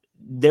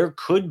there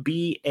could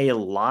be a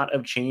lot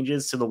of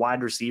changes to the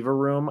wide receiver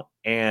room,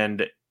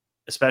 and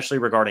especially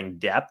regarding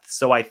depth.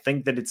 So I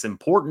think that it's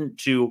important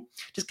to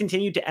just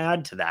continue to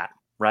add to that,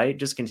 right?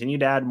 Just continue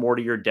to add more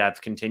to your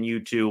depth,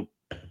 continue to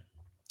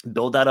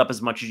build that up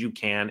as much as you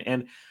can.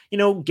 And,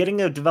 getting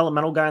a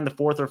developmental guy in the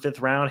 4th or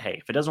 5th round, hey,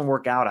 if it doesn't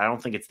work out, I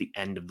don't think it's the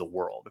end of the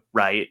world,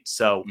 right?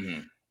 So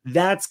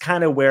that's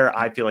kind of where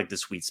I feel like the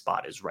sweet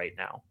spot is right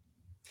now.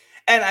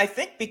 And I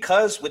think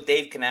because with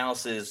Dave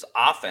Canales'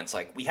 offense,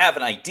 like we have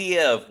an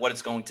idea of what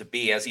it's going to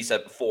be, as he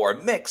said before,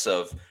 a mix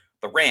of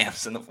the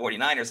Rams and the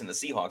 49ers and the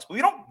Seahawks, but we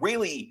don't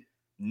really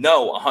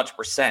know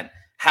 100%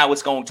 how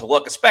it's going to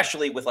look,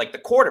 especially with like the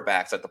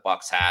quarterbacks that the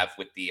Bucs have,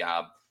 with the,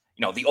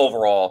 the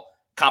overall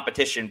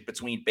competition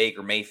between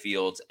Baker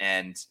Mayfield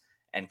and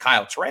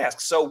Kyle Trask.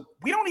 So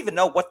we don't even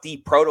know what the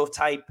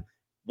prototype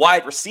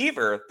wide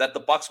receiver that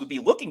the Bucs would be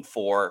looking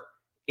for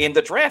in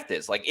the draft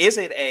is. Like, is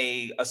it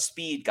a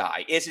speed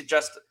guy? Is it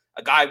just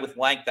a guy with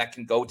length that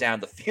can go down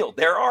the field?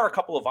 There are a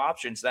couple of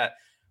options that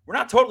we're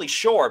not totally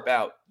sure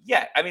about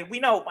yet. I mean, we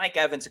know Mike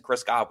Evans and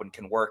Chris Godwin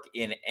can work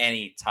in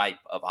any type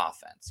of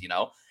offense,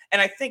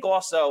 And I think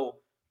also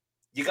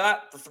you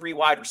got the 3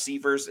 wide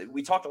receivers.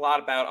 We talked a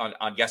lot about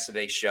on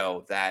yesterday's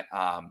show that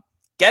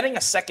getting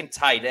a second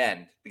tight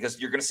end, because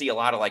you're going to see a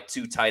lot of like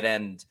 2 tight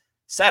end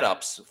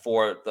setups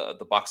for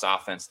the Bucs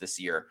offense this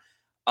year.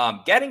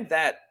 Getting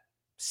that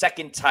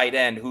second tight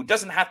end who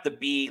doesn't have to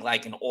be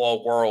like an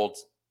all-world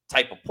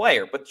type of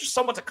player, but just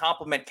someone to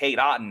complement Cade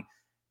Otton,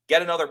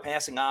 get another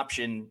passing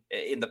option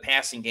in the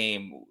passing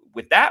game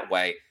with that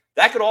way,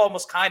 that could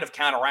almost kind of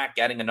counteract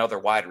getting another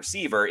wide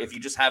receiver if you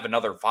just have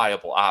another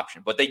viable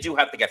option. But they do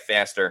have to get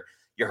faster.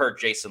 You heard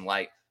Jason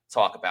Light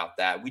talk about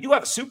that. We do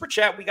have a super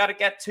chat we got to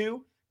get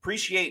to.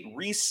 Appreciate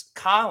Reese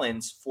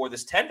Collins for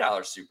this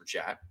 $10 super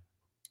chat.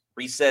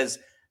 Reese says,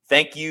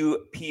 thank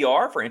you,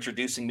 PR, for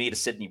introducing me to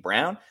Sidney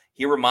Brown.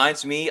 He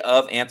reminds me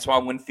of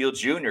Antoine Winfield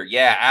Jr.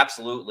 Yeah,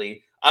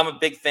 absolutely. I'm a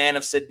big fan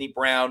of Sidney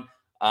Brown.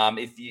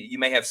 If you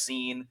may have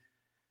seen,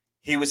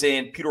 he was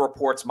in Pewter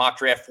Report's mock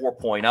draft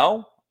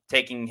 4.0,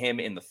 taking him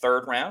in the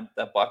 3rd round,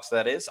 the Bucs,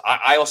 that is.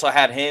 I also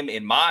had him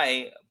in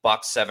my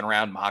Bucs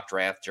 7-round mock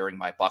draft during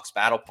my Bucs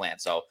battle plan.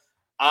 So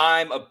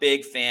I'm a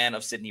big fan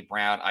of Sidney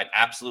Brown. I'd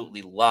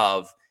absolutely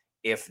love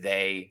if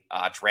they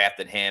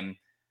drafted him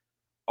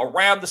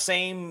around the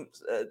same,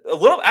 a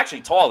little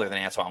actually taller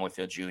than Antoine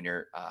Winfield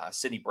Jr.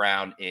 Sidney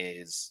Brown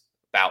is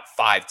about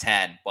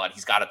 5'10", but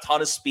he's got a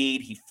ton of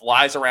speed. He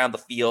flies around the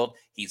field.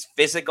 He's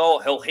physical.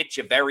 He'll hit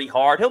you very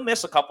hard. He'll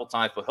miss a couple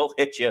times, but he'll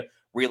hit you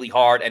really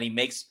hard, and he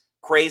makes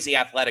crazy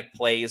athletic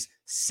plays.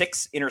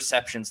 6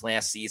 interceptions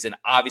last season.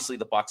 Obviously,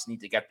 the Bucs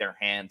need to get their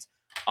hands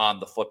on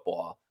the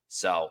football.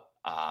 So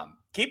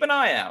keep an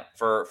eye out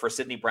for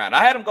Sidney Brown.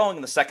 I had him going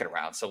in the 2nd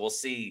round, so we'll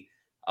see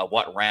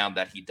what round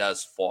that he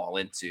does fall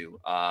into.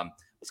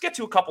 Let's get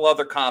to a couple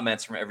other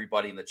comments from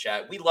everybody in the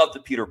chat. We love the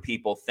Pewter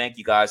people. Thank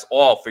you guys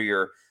all for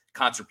your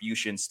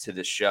contributions to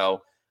the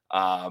show.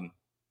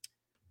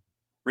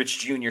 Rich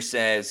Jr.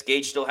 says,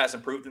 Gage still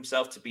hasn't proved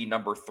himself to be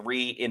number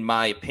 3, in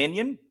my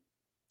opinion.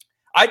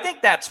 I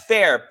think that's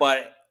fair,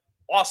 but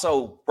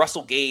also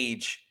Russell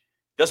Gage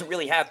doesn't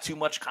really have too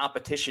much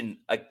competition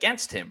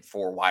against him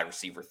for wide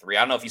receiver 3.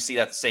 I don't know if you see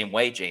that the same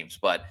way, James,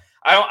 but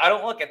I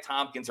don't look at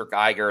Tompkins or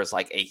Geiger as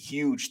like a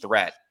huge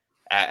threat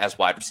as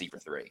wide receiver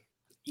 3.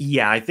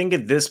 Yeah, I think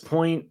at this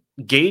point,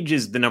 Gage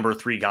is the number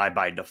 3 guy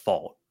by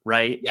default,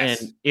 right?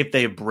 Yes. And if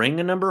they bring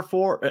a number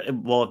 4,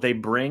 if they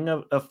bring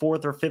a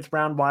 4th or 5th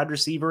round wide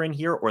receiver in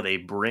here, or they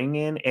bring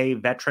in a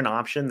veteran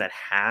option that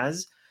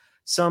has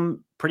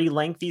some pretty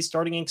lengthy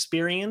starting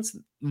experience,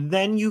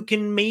 then you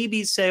can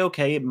maybe say,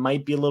 okay, it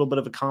might be a little bit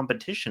of a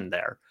competition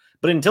there.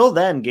 But until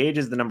then, Gage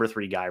is the number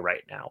 3 guy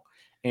right now.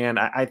 And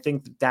I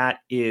think that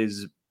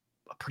is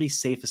a pretty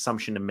safe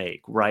assumption to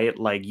make, right?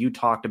 Like you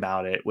talked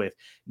about it with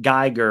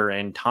Geiger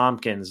and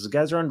Tompkins. Those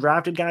guys are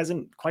undrafted guys,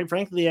 and quite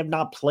frankly, they have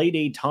not played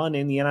a ton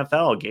in the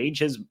NFL. Gage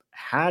has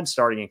had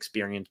starting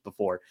experience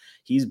before.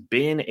 He's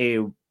been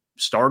a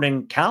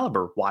starting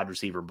caliber wide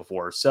receiver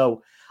before.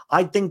 So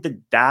I think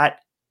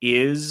that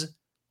is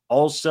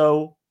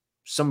also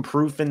some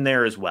proof in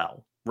there as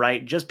well,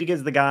 right? Just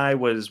because the guy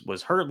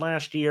was hurt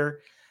last year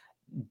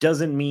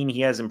doesn't mean he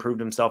has improved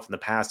himself in the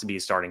past to be a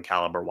starting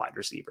caliber wide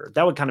receiver.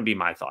 That would kind of be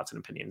my thoughts and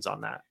opinions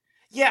on that.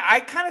 Yeah, I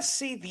kind of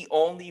see the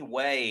only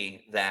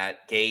way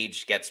that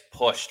Gage gets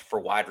pushed for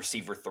wide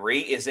receiver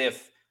 3 is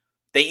if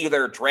they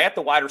either draft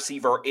the wide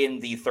receiver in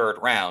the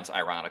 3rd round,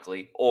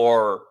 ironically,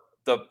 or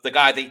the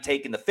guy they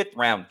take in the 5th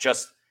round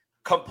just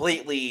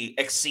completely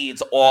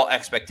exceeds all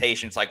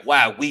expectations. Like,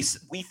 wow, we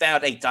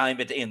found a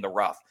diamond in the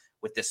rough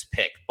with this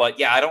pick. But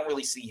yeah, I don't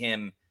really see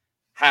him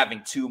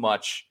having too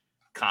much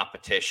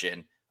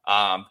competition.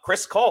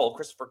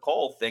 Christopher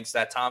Cole thinks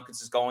that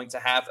Tompkins is going to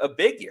have a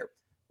big year.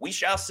 We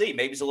shall see.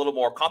 Maybe he's a little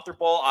more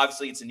comfortable.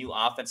 Obviously, it's a new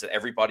offense that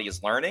everybody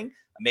is learning.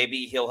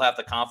 Maybe he'll have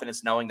the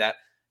confidence knowing that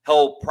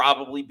he'll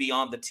probably be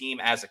on the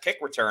team as a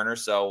kick returner.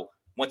 So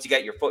once you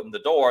get your foot in the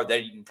door,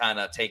 then you can kind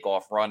of take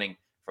off running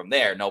from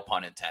there. No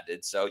pun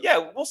intended. So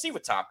yeah, we'll see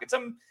with Tompkins.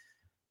 I'm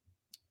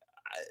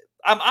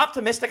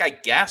optimistic, I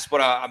guess, but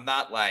I'm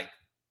not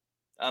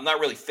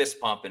really fist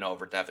pumping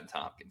over Devin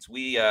Tompkins.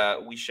 We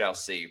shall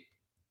see.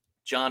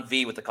 John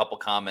V with a couple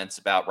comments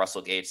about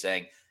Russell Gage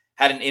saying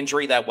had an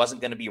injury that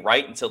wasn't going to be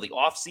right until the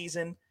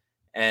offseason,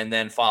 and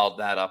then followed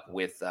that up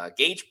with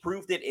Gage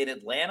proved it in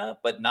Atlanta,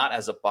 but not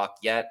as a Buck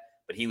yet.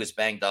 But he was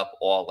banged up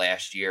all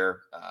last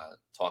year.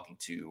 Talking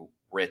to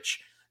Rich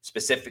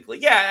specifically.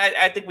 Yeah,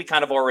 I think we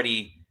kind of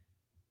already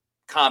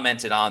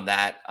commented on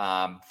that.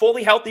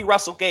 Fully healthy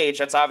Russell Gage,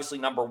 that's obviously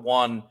number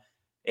 1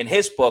 in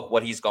his book.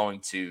 What he's going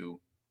to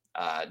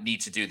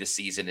need to do this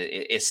season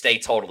is stay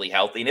totally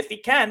healthy. And if he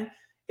can,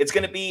 it's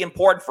going to be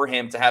important for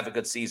him to have a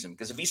good season,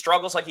 because if he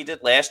struggles like he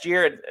did last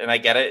year, and I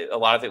get it, a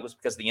lot of it was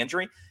because of the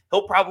injury,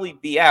 he'll probably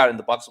be out, and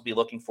the Bucs will be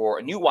looking for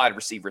a new wide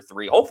receiver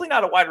 3. Hopefully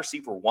not a wide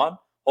receiver 1.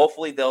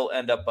 Hopefully they'll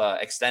end up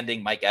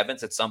extending Mike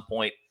Evans at some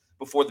point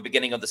before the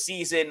beginning of the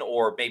season,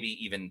 or maybe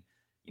even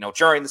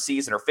during the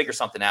season, or figure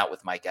something out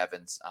with Mike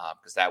Evans,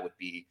 because that would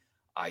be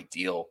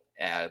ideal.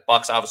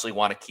 Bucs obviously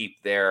want to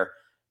keep their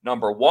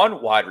number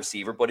 1 wide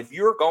receiver, but if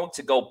you're going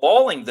to go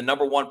bowling, the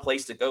number 1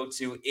 place to go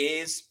to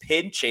is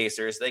Pin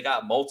Chasers. They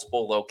got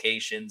multiple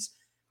locations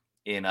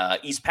in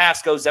East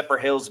Pasco, Zephyr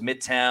Hills,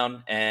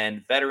 Midtown,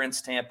 and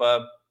Veterans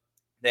Tampa.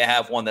 They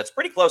have one that's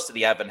pretty close to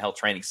the Advent Health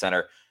Training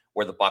Center,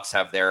 where the Bucs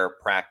have their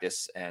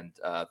practice and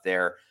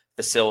their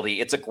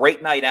facility. It's a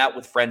great night out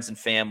with friends and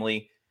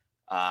family.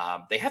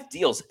 They have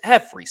deals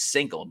every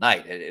single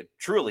night. It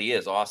truly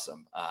is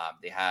awesome.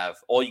 They have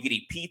all you can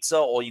eat pizza,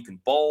 all you can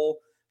bowl,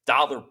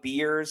 dollar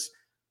beers.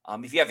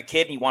 If you have a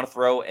kid and you want to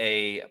throw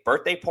a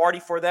birthday party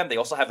for them, they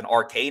also have an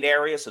arcade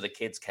area so the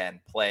kids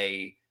can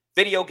play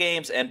video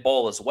games and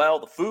bowl as well.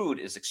 The food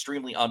is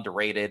extremely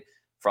underrated,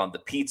 from the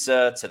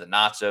pizza to the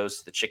nachos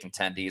to the chicken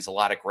tendies. A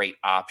lot of great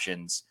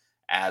options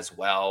as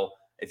well.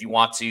 If you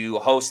want to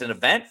host an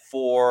event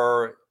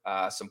for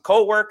some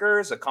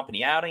coworkers, a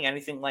company outing,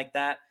 anything like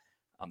that,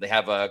 they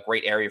have a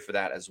great area for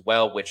that as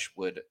well, which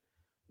would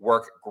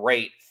work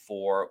great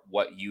for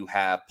what you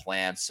have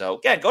planned. So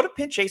again, go to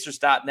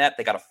pinchasers.net.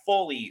 They got a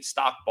fully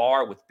stocked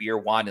bar with beer,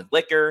 wine, and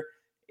liquor,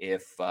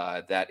 if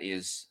that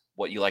is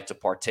what you like to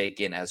partake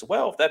in as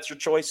well, if that's your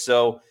choice.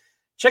 So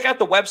check out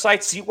the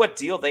website, see what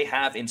deal they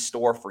have in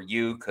store for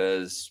you,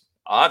 because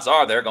odds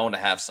are they're going to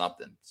have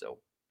something. So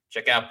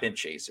check out Pin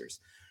Chasers.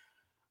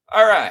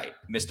 All right,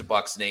 Mr.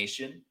 Bucs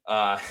Nation.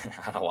 I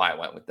don't know why I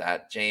went with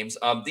that, James.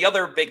 The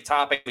other big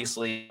topic,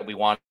 obviously, we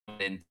wanted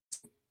in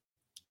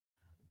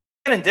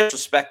getting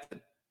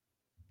disrespected.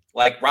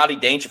 Like Rodney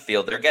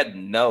Dangerfield, they're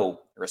getting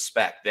no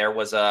respect. There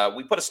was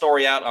we put a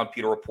story out on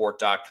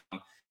pewterreport.com,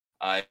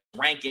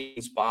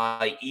 rankings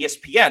by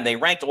ESPN. They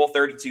ranked all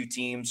 32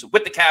 teams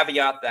with the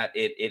caveat that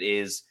it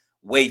is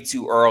way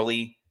too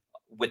early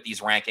with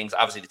these rankings.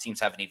 Obviously, the teams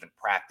haven't even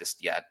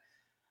practiced yet.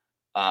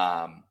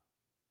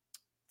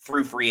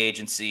 Through free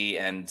agency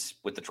and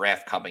with the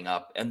draft coming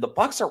up. And the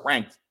Bucs are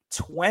ranked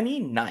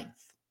 29th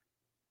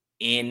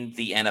in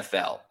the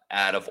NFL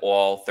out of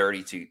all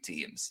 32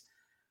 teams.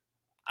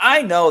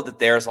 I know that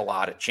there's a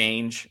lot of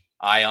change.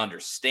 I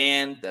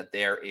understand that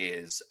there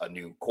is a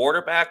new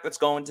quarterback that's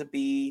going to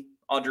be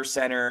under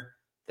center,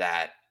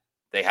 that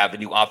they have a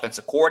new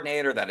offensive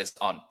coordinator that is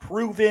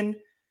unproven.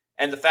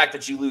 And the fact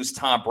that you lose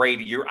Tom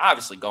Brady, you're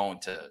obviously going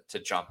to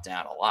jump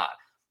down a lot.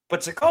 But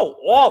to go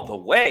all the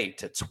way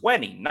to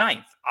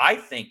 29th, I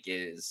think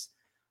is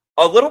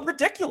a little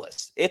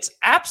ridiculous. It's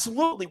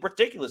absolutely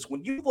ridiculous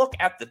when you look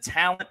at the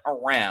talent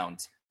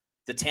around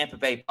the Tampa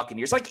Bay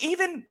Buccaneers. Like,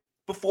 even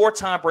before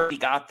Tom Brady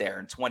got there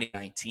in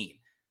 2019,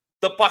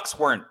 the Bucs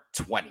weren't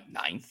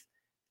 29th.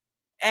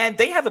 And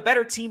they have a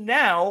better team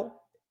now,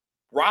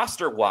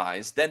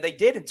 roster-wise, than they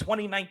did in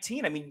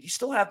 2019. I mean, you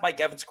still have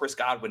Mike Evans, Chris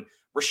Godwin.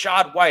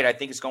 Rashad White, I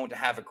think, is going to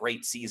have a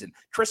great season.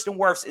 Tristan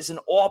Wirfs is an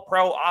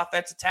all-pro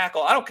offensive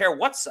tackle. I don't care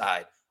what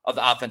side of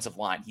the offensive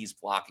line he's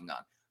blocking on.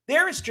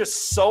 There is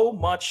just so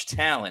much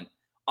talent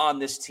on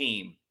this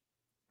team.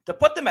 To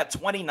put them at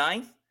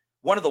 29th,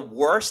 one of the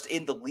worst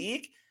in the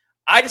league,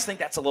 I just think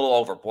that's a little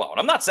overblown.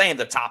 I'm not saying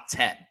the top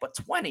 10, but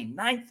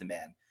 29th,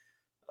 man.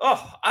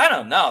 Oh, I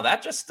don't know.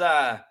 That just,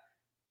 I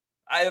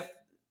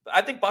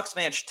think Bucs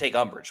fans should take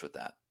umbrage with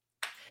that.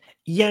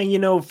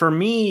 Yeah, for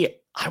me,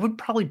 I would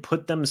probably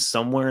put them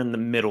somewhere in the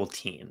middle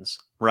teens,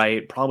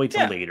 right? Probably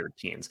to later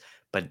teens.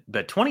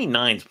 But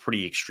 29 is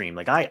pretty extreme.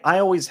 Like I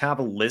always have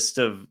a list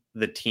of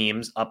the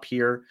teams up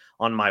here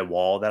on my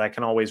wall that I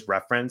can always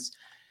reference.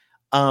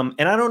 And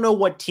I don't know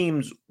what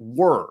teams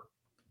were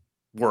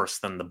worse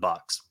than the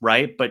Bucs,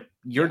 right? But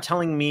you're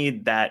telling me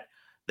that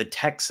the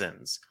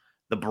Texans,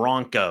 the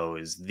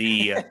Broncos,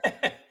 the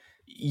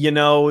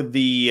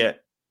the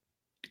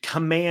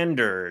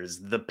Commanders,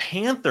 the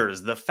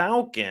Panthers, the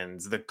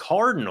Falcons, the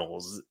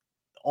Cardinals,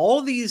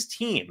 all these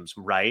teams,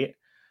 right,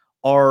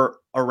 are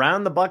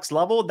around the Bucs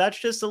level. That's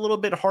just a little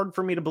bit hard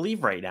for me to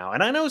believe right now.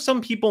 And I know some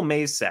people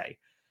may say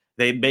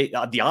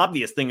the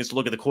obvious thing is to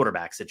look at the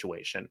quarterback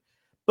situation.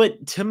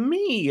 But to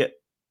me,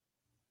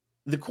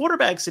 the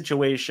quarterback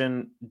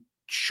situation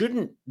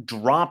shouldn't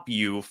drop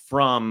you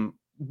from,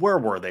 where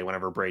were they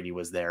whenever Brady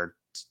was there?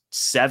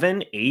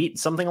 7, 8,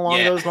 something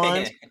along those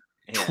lines.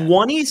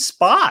 20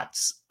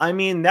 spots. I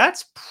mean,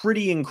 that's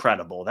pretty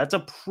incredible. That's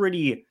a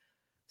pretty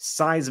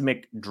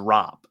seismic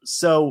drop.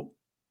 So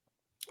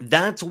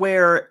that's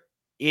where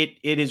it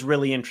is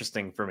really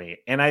interesting for me.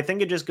 And I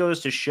think it just goes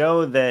to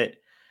show that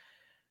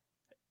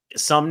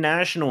some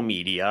national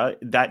media,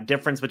 that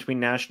difference between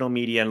national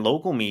media and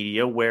local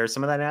media, where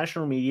some of that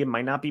national media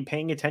might not be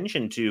paying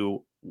attention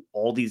to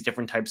all these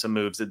different types of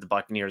moves that the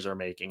Buccaneers are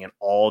making and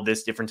all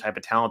this different type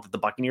of talent that the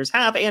Buccaneers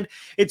have. And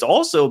it's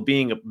also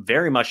being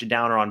very much a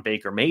downer on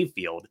Baker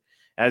Mayfield,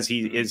 as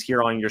he is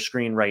here on your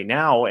screen right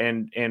now,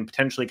 and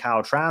potentially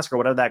Kyle Trask or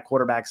whatever that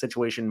quarterback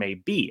situation may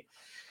be.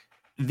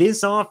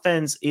 This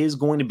offense is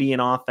going to be an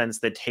offense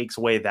that takes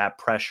away that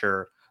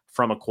pressure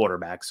from a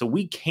quarterback. So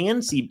we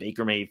can see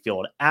Baker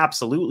Mayfield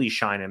absolutely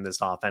shine in this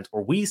offense,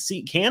 or we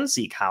can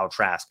see Kyle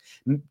Trask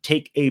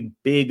take a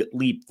big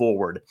leap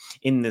forward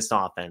in this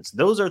offense.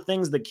 Those are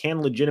things that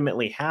can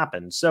legitimately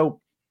happen.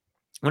 So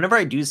whenever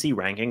I do see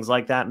rankings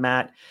like that,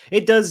 Matt,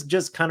 it does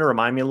just kind of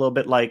remind me a little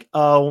bit like,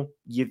 oh,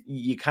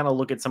 you kind of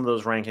look at some of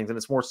those rankings and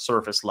it's more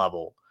surface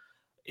level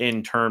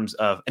in terms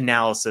of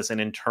analysis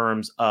and in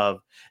terms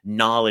of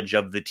knowledge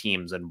of the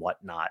teams and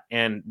whatnot.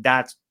 And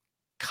that's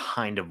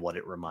kind of what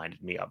it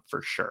reminded me of,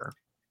 for sure.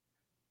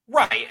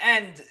 Right,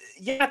 and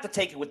you have to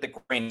take it with the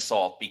grain of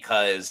salt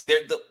because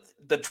the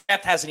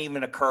draft hasn't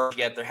even occurred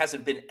yet. There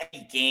hasn't been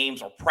any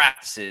games or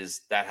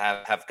practices that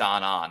have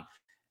gone on.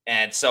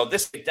 And so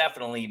this could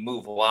definitely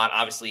move a lot.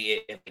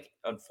 Obviously, if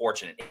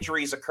unfortunate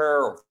injuries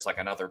occur or it's like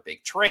another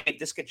big trade,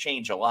 this could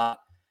change a lot.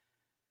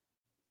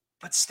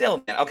 But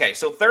still, man. Okay,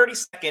 so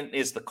 32nd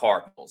is the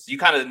Cardinals. You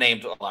kind of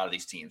named a lot of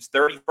these teams.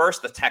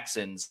 31st, the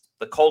Texans,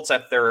 the Colts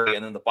at 30,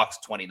 and then the Bucs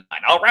 29.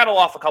 I'll rattle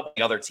off a couple of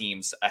the other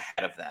teams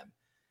ahead of them.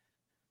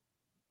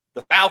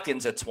 The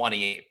Falcons at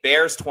 28,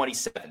 Bears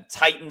 27,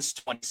 Titans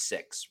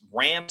 26,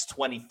 Rams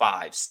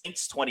 25,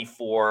 Saints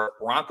 24,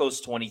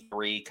 Broncos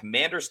 23,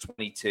 Commanders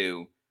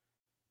 22,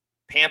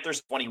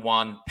 Panthers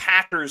 21,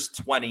 Packers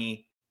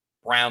 20,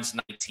 Browns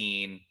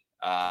 19,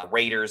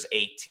 Raiders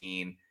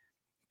 18,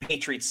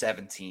 Patriots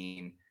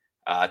 17,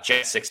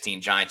 Jets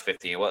 16, Giants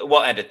 15.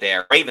 We'll end it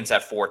there. Ravens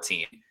at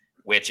 14,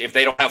 which if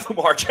they don't have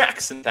Lamar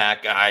Jackson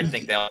back, I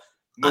think they'll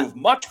move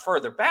much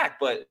further back.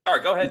 But all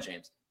right, go ahead,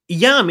 James.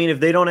 Yeah, I mean, if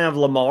they don't have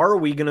Lamar, are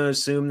we going to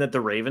assume that the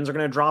Ravens are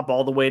going to drop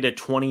all the way to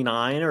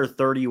 29 or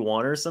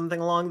 31 or something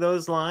along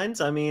those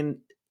lines? I mean,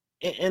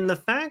 and the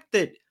fact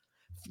that,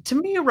 to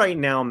me right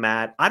now,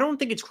 Matt, I don't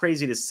think it's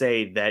crazy to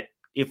say that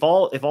if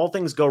all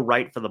things go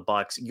right for the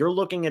Bucs, you're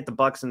looking at the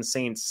Bucs and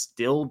Saints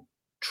still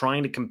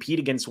trying to compete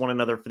against one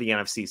another for the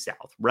NFC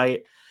South,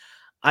 right?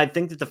 I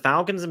think that the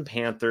Falcons and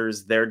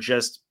Panthers, they're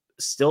just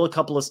still a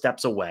couple of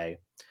steps away.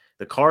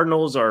 The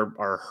Cardinals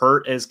are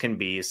hurt as can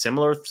be.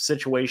 Similar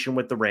situation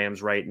with the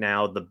Rams right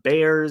now. The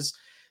Bears,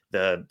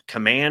 the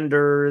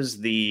Commanders,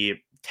 the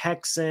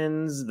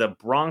Texans, the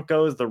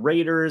Broncos, the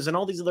Raiders, and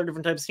all these other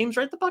different types of teams,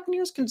 right? The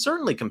Buccaneers can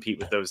certainly compete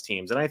with those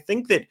teams. And I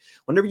think that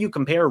whenever you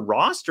compare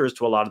rosters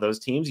to a lot of those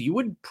teams, you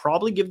would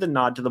probably give the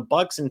nod to the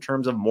Bucs in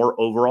terms of more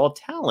overall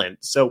talent.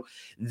 So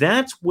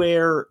that's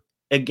where,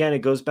 again, it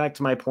goes back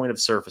to my point of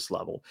surface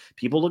level.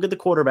 People look at the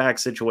quarterback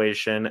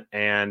situation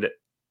and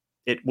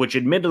which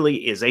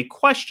admittedly is a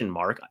question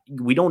mark.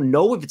 We don't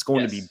know if it's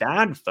going to be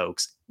bad,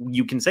 folks.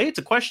 You can say it's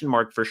a question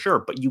mark for sure,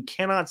 but you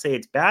cannot say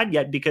it's bad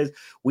yet because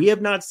we have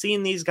not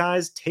seen these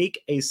guys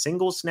take a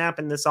single snap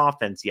in this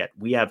offense yet.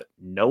 We have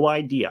no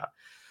idea.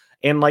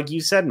 And like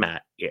you said,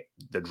 Matt,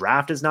 the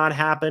draft has not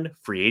happened.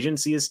 Free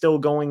agency is still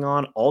going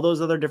on, all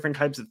those other different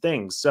types of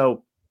things.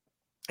 So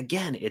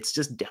again, it's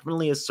just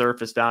definitely a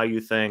surface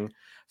value thing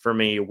for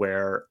me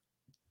where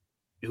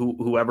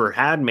whoever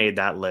had made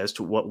that list,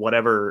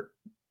 whatever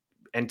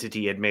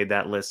entity had made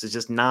that list, is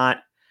just not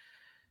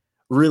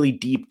really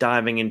deep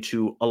diving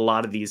into a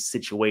lot of these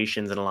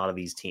situations and a lot of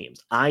these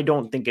teams. I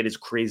don't think it is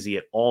crazy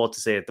at all to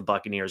say that the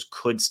Buccaneers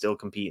could still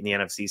compete in the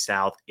NFC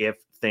South if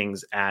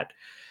things at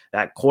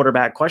that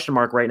quarterback question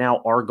mark right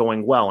now are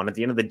going well. And at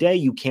the end of the day,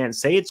 you can't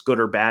say it's good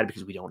or bad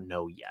because we don't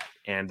know yet.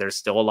 And there's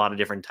still a lot of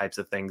different types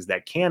of things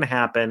that can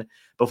happen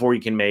before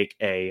you can make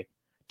a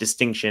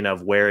distinction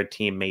of where a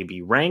team may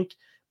be ranked.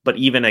 But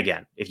even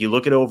again, if you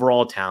look at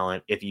overall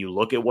talent, if you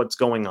look at what's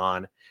going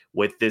on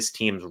with this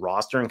team's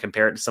roster and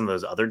compare it to some of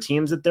those other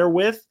teams that they're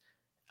with,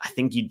 I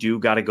think you do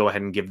got to go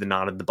ahead and give the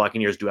nod. The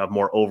Buccaneers do have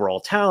more overall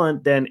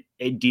talent than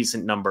a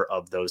decent number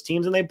of those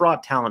teams. And they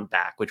brought talent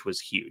back, which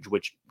was huge,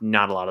 which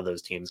not a lot of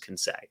those teams can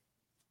say.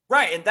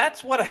 Right. And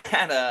that's what I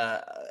had an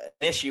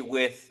issue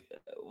with,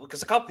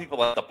 because a couple people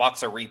like the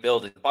Bucs are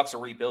rebuilding. The Bucs are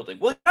rebuilding.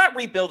 Well, you're not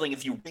rebuilding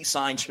if you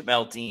re-sign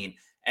Jamel Dean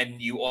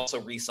and you also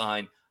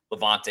re-sign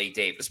Levante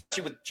David,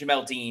 especially with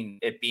Jamel Dean,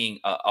 it being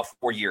a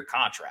 4-year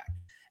contract.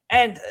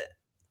 And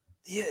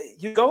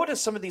you go to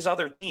some of these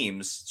other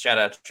teams, shout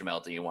out to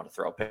Jamel Dean, you want to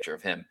throw a picture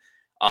of him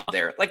on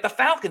there, like the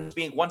Falcons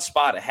being one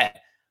spot ahead.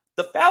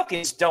 The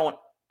Falcons don't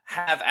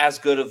have as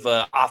good of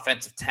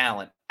offensive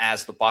talent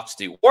as the Bucs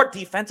do, or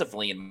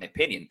defensively, in my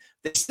opinion.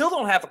 They still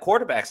don't have a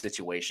quarterback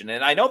situation.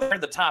 And I know they're in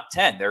the top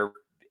 10. They're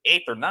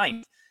 8th or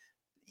 9th.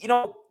 You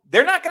know,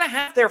 they're not going to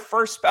have their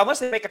first, unless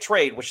they make a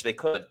trade, which they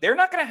could, they're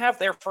not going to have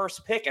their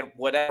first pick at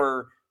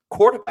whatever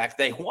quarterback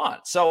they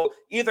want. So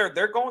either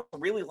they're going to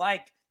really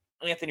like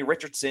Anthony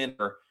Richardson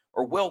or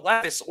Will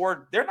Levis,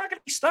 or they're not going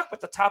to be stuck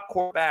with the top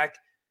quarterback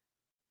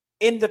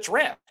in the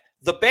draft.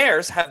 The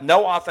Bears have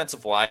no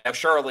offensive line. Now,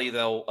 surely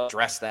they'll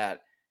address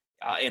that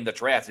in the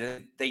draft.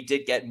 They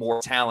did get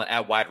more talent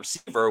at wide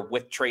receiver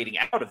with trading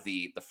out of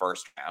the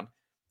first round.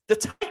 The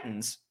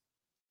Titans,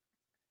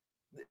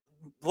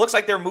 looks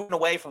like they're moving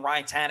away from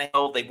Ryan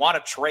Tannehill. They want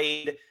to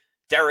trade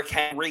Derrick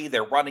Henry,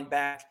 their running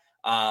back.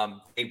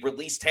 They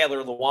released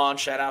Taylor Lewan.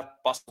 Shout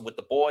out Bustin' with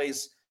the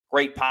Boys.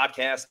 Great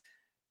podcast.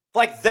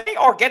 Like, they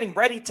are getting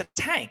ready to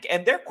tank.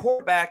 And their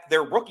quarterback,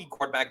 their rookie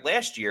quarterback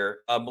last year,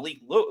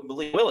 Malik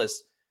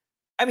Willis,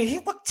 I mean, he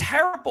looked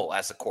terrible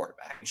as a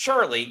quarterback. And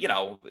surely, you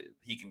know,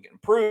 he can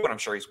improve, and I'm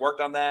sure he's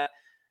worked on that.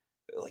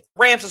 Like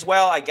Rams as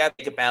well, I guess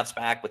they could bounce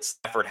back with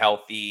Stafford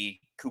healthy,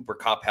 Cooper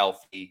Kupp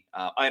healthy.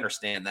 I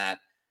understand that.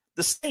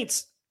 The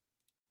Saints,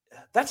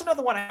 that's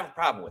another one I have a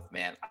problem with,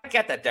 man. I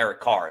get that Derek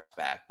Carr is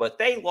back, but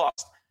they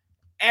lost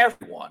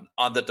everyone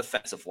on the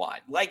defensive line.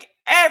 Like,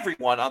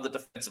 everyone on the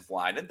defensive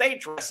line. And they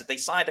addressed it. They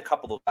signed a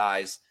couple of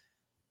guys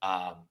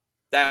that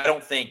I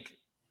don't think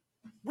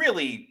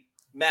really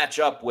match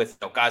up with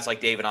guys like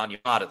David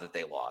Onyemata that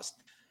they lost.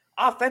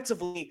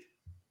 Offensively,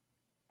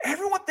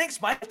 everyone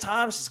thinks Michael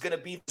Thomas is going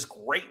to be this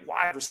great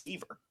wide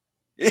receiver.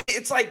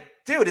 It's like,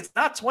 dude, it's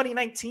not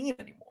 2019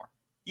 anymore.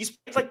 He's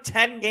played like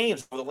 10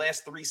 games for the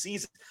last 3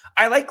 seasons.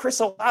 I like Chris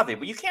Olave,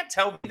 but you can't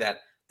tell me that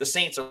the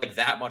Saints are like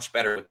that much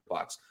better with the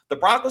Bucs. The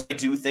Broncos, I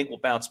do think, will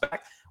bounce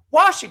back.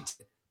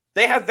 Washington,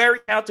 they have very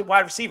talented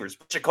wide receivers.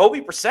 But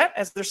Jacoby Brissett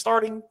as their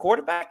starting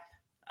quarterback,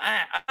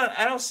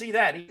 I don't see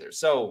that either.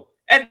 So,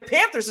 and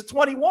Panthers at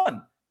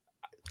 21.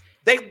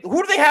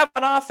 Who do they have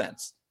on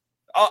offense?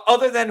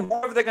 Other than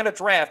whoever they're going to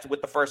draft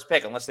with the first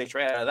pick, unless they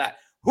trade out of that.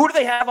 Who do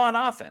they have on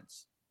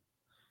offense?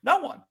 No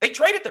one. They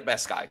traded their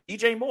best guy,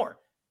 DJ Moore.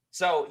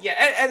 So, yeah,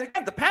 and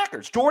again, the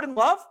Packers, Jordan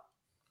Love,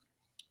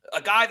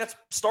 a guy that's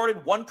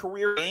started 1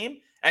 career game,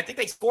 and I think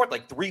they scored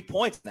like 3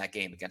 points in that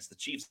game against the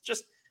Chiefs.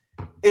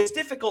 It's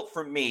difficult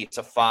for me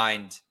to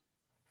find,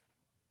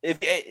 if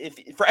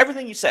for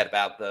everything you said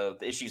about the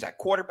issues at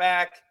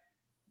quarterback,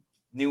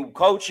 new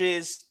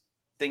coaches,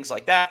 things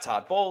like that,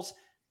 Todd Bowles,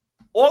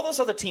 all those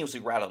other teams we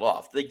rattled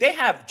off, they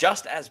have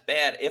just as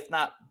bad, if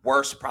not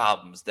worse,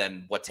 problems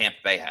than what Tampa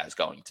Bay has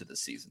going into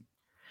this season.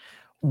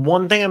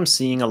 One thing I'm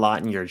seeing a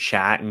lot in your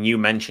chat, and you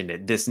mentioned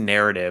it, this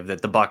narrative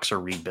that the Bucs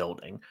are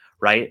rebuilding,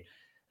 right?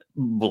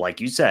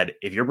 Like you said,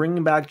 if you're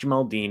bringing back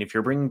Jamel Dean, if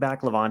you're bringing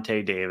back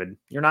Levante David,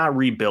 you're not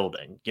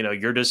rebuilding.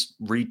 You're just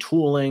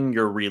retooling,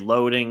 you're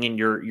reloading, and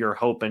you're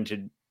hoping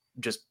to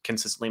just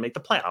consistently make the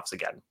playoffs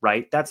again,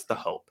 right? That's the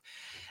hope.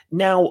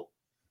 Now,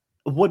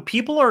 what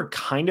people are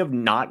kind of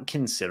not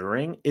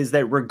considering is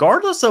that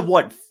regardless of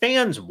what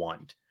fans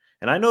want,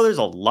 and I know there's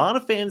a lot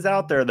of fans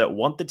out there that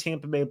want the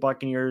Tampa Bay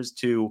Buccaneers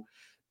to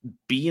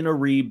be in a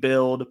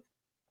rebuild,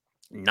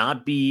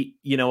 not be,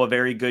 a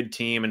very good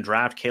team and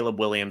draft Caleb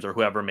Williams or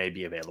whoever may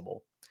be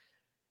available.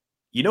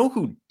 You know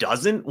who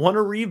doesn't want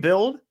to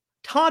rebuild?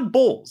 Todd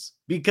Bowles.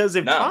 Because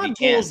if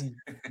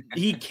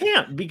he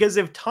can't, because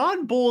if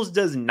Todd Bowles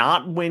does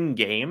not win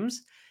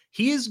games,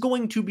 he is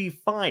going to be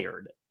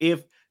fired.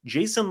 If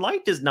Jason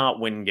Light does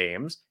not win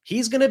games,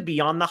 he's going to be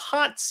on the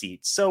hot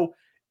seat. So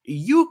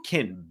you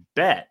can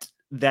bet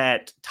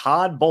that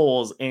Todd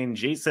Bowles and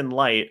Jason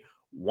Light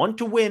want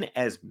to win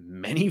as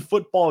many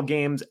football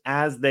games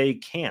as they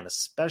can,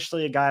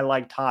 especially a guy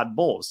like Todd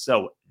Bowles.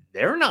 So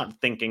they're not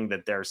thinking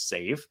that they're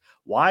safe.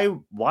 Why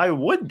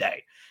would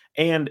they?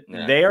 And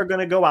they are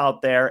going to go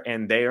out there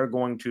and they are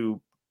going to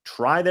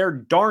try their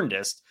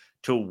darndest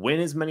to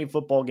win as many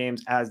football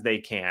games as they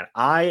can.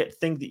 I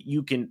think that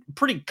you can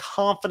pretty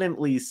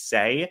confidently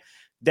say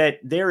that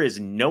there is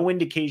no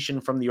indication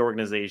from the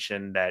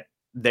organization that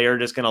they are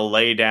just going to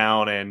lay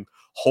down and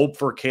hope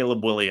for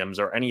Caleb Williams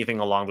or anything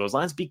along those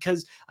lines,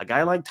 because a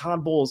guy like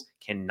Todd Bowles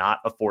cannot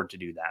afford to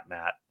do that,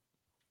 Matt.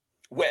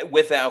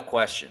 Without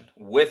question.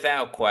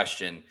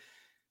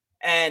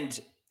 And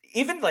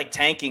even like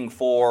tanking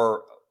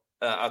for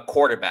a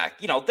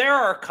quarterback, there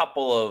are a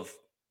couple of,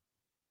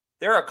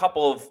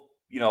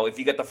 if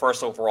you get the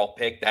first overall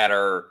pick that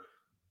are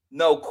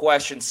no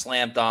question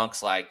slam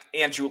dunks, like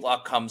Andrew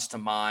Luck comes to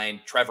mind,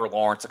 Trevor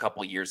Lawrence a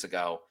couple of years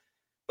ago.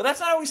 But that's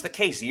not always the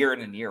case year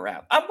in and year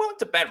out. I'm willing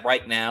to bet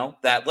right now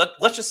that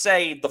let's just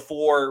say the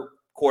 4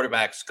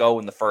 quarterbacks go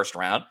in the first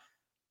round.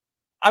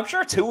 I'm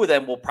sure 2 of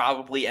them will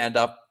probably end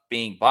up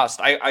being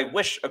bust. I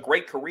wish a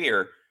great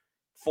career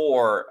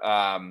for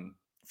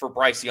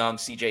Bryce Young,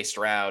 CJ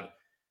Stroud,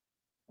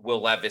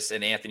 Will Levis,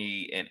 and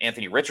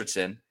Anthony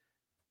Richardson.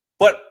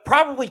 But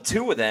probably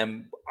 2 of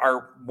them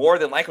are more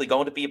than likely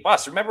going to be a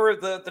bust. Remember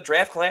the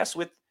draft class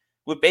with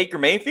Baker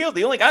Mayfield?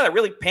 The only guy that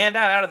really panned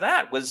out of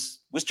that was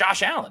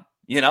Josh Allen.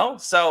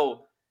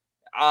 So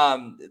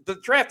the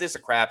draft is a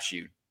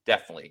crapshoot,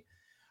 definitely.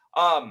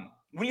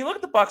 When you look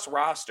at the Bucs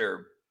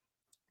roster,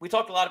 we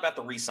talked a lot about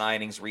the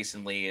re-signings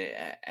recently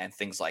and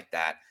things like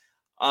that.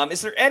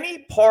 Is there any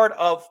part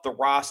of the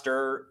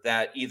roster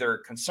that either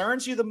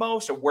concerns you the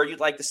most or where you'd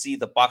like to see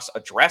the Bucs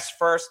address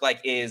first?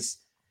 Like, is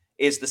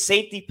the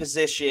safety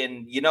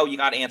position, you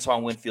got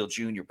Antoine Winfield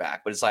Jr.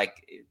 back, but it's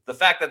like the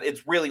fact that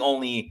it's really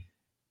only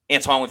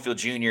Antoine Winfield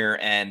Jr.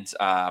 and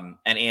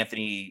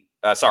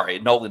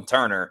Nolan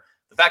Turner,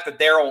 the fact that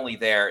they're only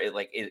there,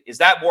 is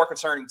that more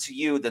concerning to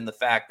you than the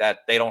fact that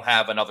they don't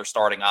have another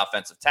starting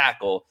offensive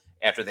tackle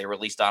after they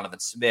released Donovan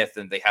Smith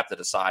and they have to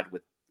decide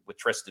with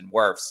Tristan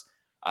Wirfs?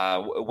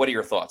 What are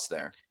your thoughts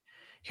there?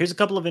 Here's a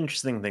couple of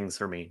interesting things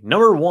for me.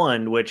 Number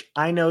one, which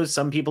I know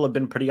some people have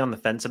been pretty on the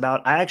fence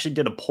about. I actually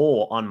did a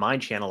poll on my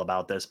channel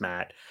about this,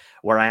 Matt,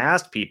 where I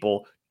asked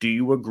people, do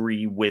you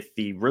agree with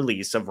the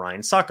release of Ryan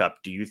Suckup?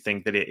 Do you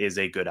think that it is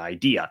a good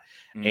idea?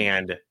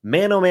 And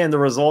man, oh man, the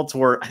results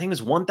were, I think it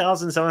was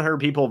 1,700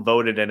 people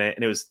voted in it,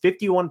 and it was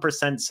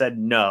 51% said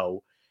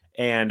no,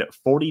 and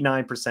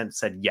 49%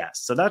 said yes.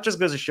 So that just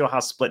goes to show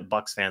how split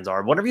Bucs fans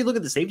are. Whenever you look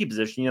at the safety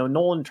position,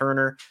 Nolan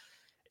Turner,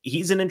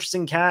 he's an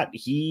interesting cat.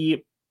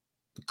 He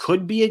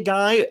could be a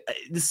guy.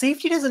 The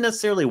safety doesn't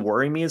necessarily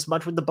worry me as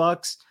much with the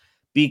Bucs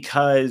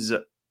because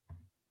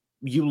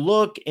you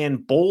look,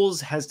 and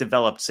Bowles has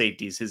developed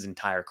safeties his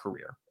entire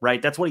career,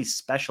 right? That's what he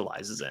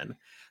specializes in.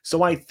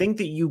 So I think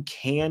that you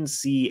can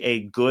see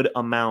a good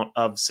amount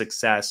of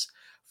success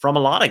from a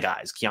lot of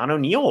guys. Keanu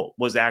Neal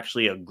was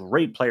actually a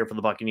great player for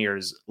the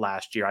Buccaneers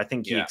last year. I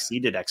think he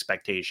exceeded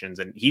expectations,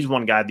 and he's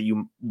one guy that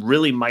you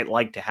really might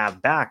like to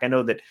have back. I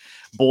know that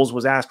Bowles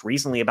was asked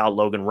recently about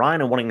Logan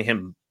Ryan and wanting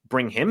him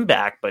bring him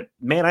back, but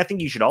man, I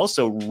think you should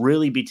also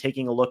really be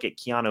taking a look at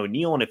Keanu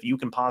Neal and if you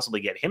can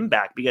possibly get him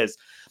back, because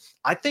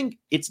I think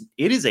it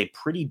is a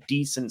pretty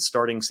decent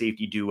starting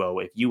safety duo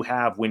if you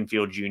have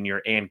Winfield Jr.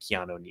 and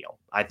Keanu Neal.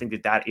 I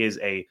think that is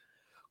a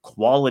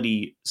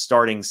quality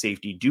starting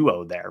safety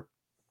duo there.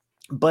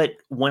 But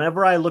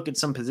whenever I look at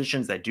some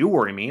positions that do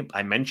worry me,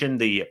 I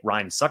mentioned the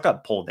Ryan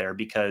Suckup pull there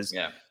because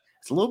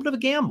it's a little bit of a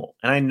gamble.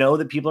 And I know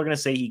that people are going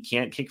to say he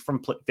can't kick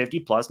from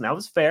 50 plus. And that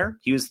was fair.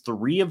 He was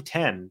 3 of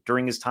 10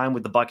 during his time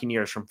with the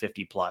Buccaneers from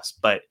 50 plus.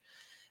 But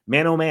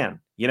man, oh man,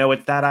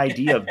 it's that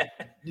idea of,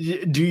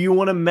 do you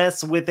want to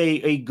mess with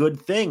a good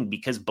thing?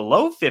 Because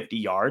below 50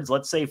 yards,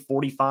 let's say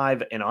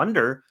 45 and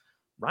under,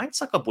 Ryan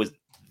Suckup was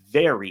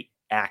very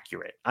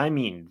accurate. I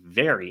mean,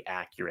 very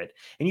accurate.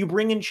 And you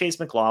bring in Chase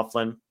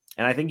McLaughlin,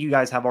 and I think you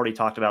guys have already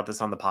talked about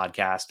this on the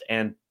podcast,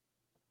 and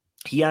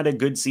he had a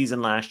good season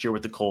last year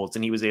with the Colts,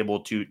 and he was able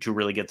to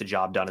really get the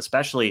job done,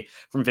 especially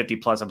from 50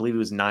 plus. I believe it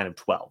was 9 of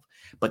 12,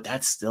 but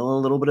that's still a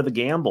little bit of a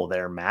gamble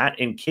there, Matt,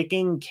 and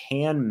kicking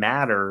can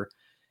matter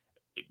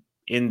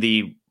in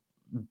the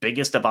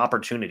biggest of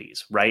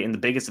opportunities, right? In the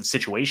biggest of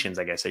situations,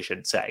 I guess I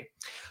should say.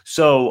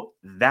 So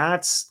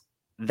that's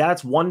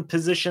one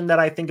position that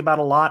I think about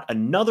a lot.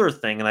 Another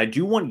thing, and I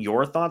do want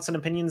your thoughts and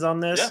opinions on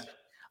this. Yeah.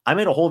 I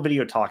made a whole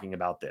video talking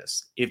about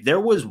this. If there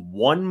was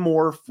one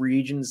more free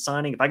agent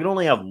signing, if I could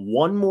only have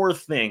one more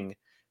thing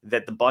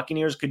that the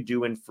Buccaneers could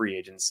do in free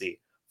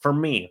agency, for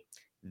me,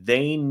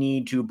 they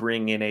need to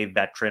bring in a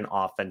veteran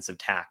offensive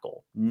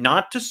tackle.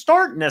 Not to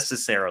start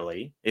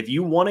necessarily. If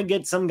you want to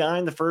get some guy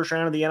in the first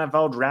round of the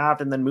NFL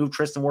draft and then move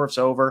Tristan Wirfs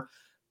over,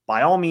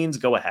 by all means,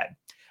 go ahead.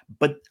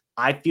 But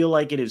I feel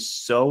like it is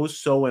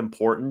so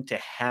important to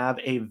have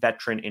a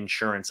veteran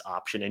insurance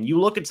option. And you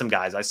look at some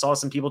guys, I saw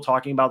some people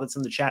talking about this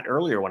in the chat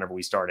earlier whenever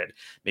we started.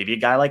 Maybe a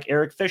guy like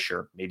Eric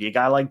Fisher, maybe a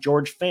guy like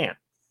George Fant,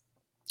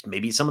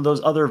 maybe some of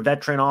those other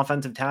veteran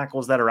offensive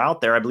tackles that are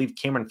out there. I believe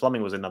Cameron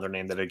Fleming was another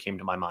name that came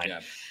to my mind.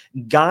 Yeah.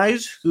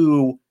 Guys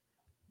who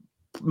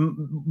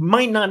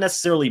might not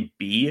necessarily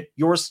be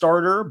your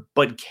starter,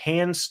 but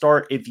can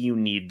start if you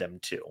need them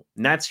to.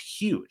 And that's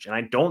huge. And I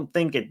don't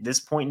think at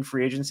this point in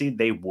free agency,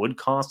 they would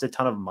cost a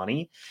ton of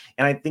money.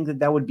 And I think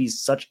that would be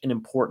such an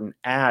important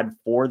add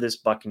for this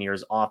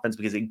Buccaneers offense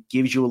because it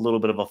gives you a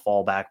little bit of a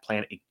fallback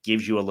plan. It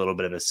gives you a little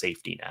bit of a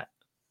safety net.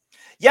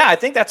 Yeah, I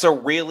think that's a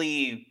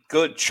really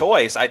good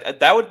choice.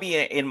 That would be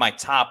in my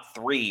top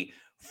 3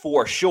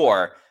 for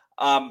sure.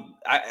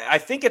 I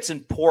think it's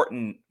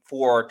important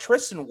for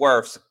Tristan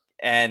Wirfs.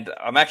 And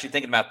I'm actually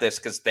thinking about this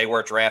because they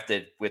were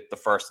drafted with the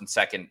first and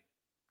second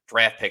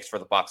draft picks for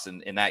the Bucs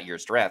in that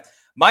year's draft.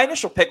 My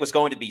initial pick was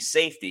going to be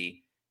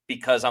safety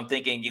because I'm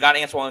thinking you got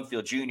Antoine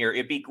Winfield Jr.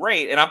 It'd be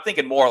great. And I'm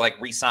thinking more like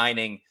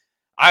re-signing.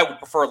 I would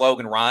prefer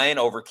Logan Ryan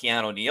over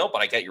Keanu Neal,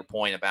 but I get your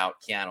point about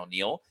Keanu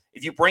Neal.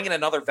 If you bring in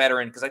another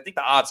veteran, because I think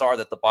the odds are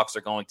that the Bucs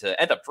are going to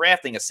end up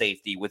drafting a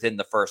safety within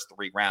the first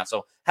 3 rounds.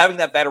 So having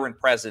that veteran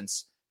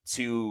presence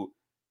to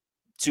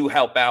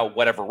help out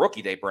whatever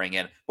rookie they bring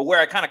in. But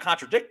where I kind of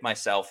contradict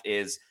myself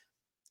is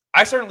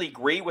I certainly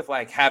agree with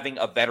like having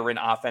a veteran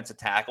offensive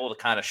tackle to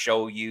kind of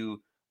show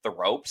you the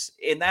ropes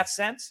in that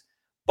sense.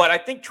 But I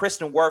think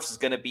Tristan Wirfs is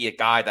going to be a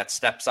guy that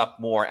steps up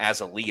more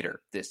as a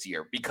leader this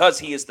year because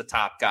he is the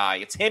top guy.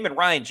 It's him and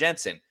Ryan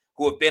Jensen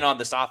who have been on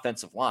this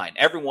offensive line.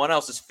 Everyone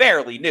else is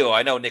fairly new.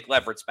 I know Nick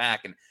Leverett's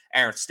back and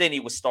Aaron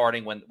Stinney was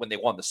starting when they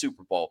won the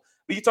Super Bowl.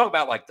 But you talk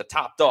about like the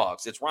top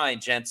dogs. It's Ryan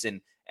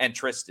Jensen and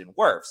Tristan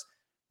Wirfs.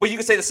 But you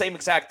could say the same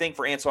exact thing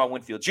for Antoine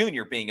Winfield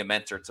Jr. being a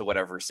mentor to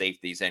whatever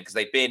safety's in because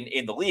they've been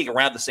in the league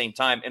around the same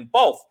time and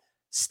both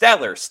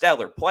stellar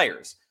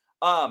players.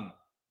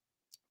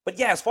 But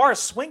yeah, as far as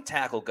swing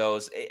tackle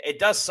goes, it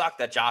does suck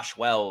that Josh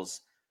Wells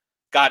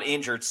got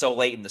injured so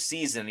late in the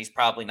season and he's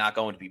probably not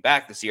going to be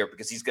back this year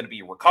because he's going to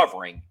be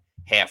recovering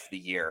half the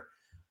year.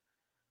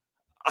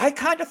 I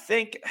kind of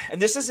think,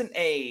 and this isn't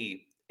an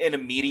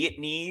immediate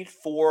need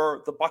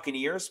for the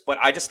Buccaneers, but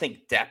I just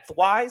think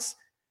depth-wise,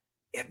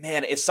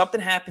 man, if something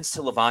happens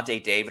to Levante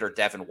David or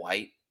Devin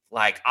White,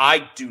 like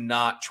I do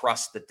not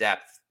trust the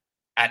depth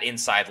at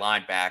inside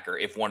linebacker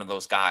if one of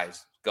those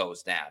guys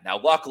goes down. Now,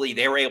 luckily,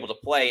 they were able to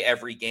play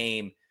every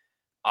game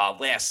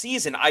last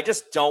season. I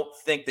just don't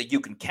think that you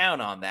can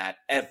count on that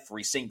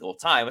every single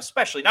time,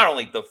 especially not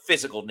only the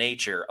physical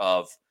nature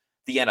of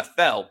the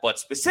NFL, but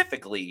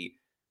specifically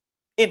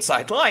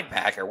inside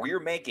linebacker where you're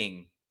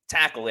making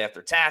tackle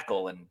after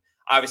tackle. And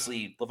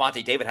obviously,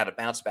 Levante David had a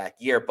bounce back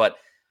year, but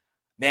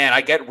man,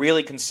 I get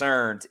really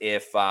concerned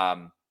if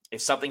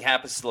something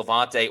happens to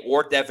Levante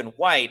or Devin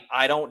White.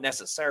 I don't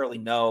necessarily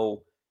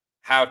know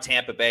how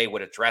Tampa Bay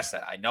would address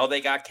that. I know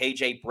they got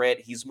KJ Britt.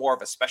 He's more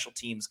of a special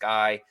teams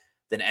guy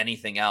than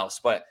anything else.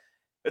 But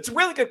It's a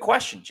really good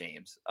question,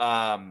 James.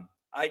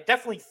 I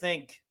definitely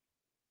think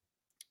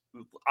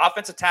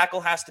offensive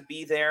tackle has to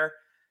be there.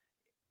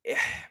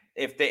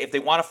 If they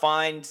want to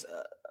find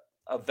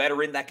a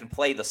veteran that can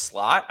play the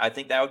slot, I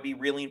think that would be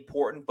really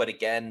important. But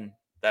again,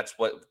 that's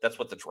what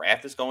the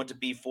draft is going to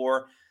be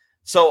for.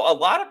 So a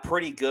lot of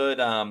pretty good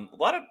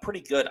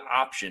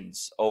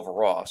options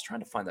overall. I was trying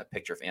to find that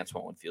picture of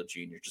Antoine Winfield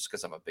Jr. just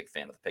because I'm a big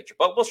fan of the picture.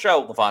 But we'll show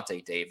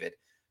Levante David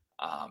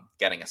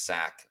getting a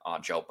sack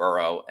on Joe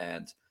Burrow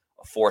and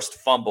a forced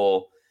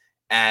fumble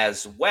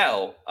as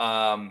well.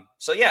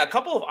 So yeah, a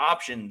couple of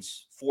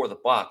options for the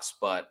Bucs,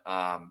 but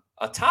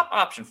a top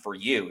option for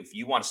you if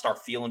you want to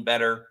start feeling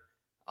better,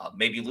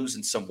 maybe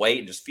losing some weight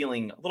and just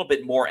feeling a little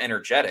bit more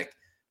energetic.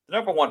 The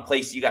number one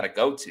place you got to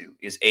go to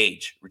is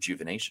age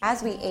rejuvenation.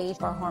 As we age,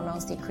 our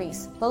hormones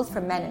decrease, both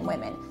for men and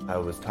women. I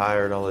was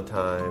tired all the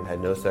time, had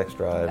no sex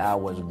drive. I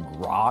was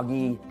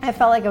groggy. I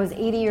felt like I was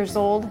 80 years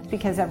old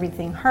because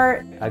everything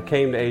hurt. I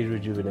came to age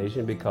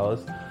rejuvenation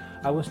because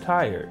I was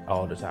tired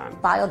all the time.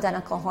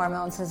 Bioidentical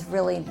hormones has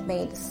really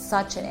made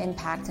such an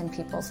impact in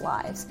people's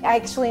lives. I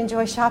actually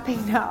enjoy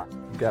shopping now.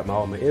 Got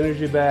all my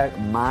energy back.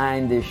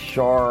 Mind is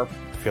sharp.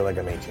 I feel like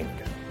I'm 18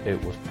 again.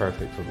 It was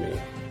perfect for me.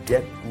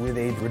 Get with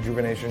age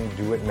rejuvenation.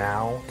 Do it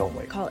now. Don't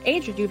wait. Call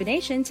Age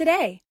Rejuvenation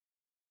today.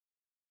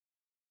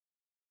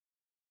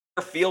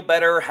 Feel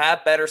better,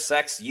 have better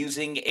sex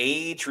using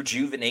age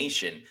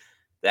rejuvenation.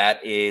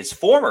 That is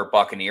former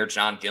Buccaneer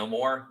John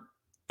Gilmore.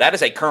 That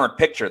is a current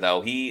picture,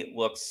 though. He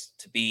looks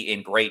to be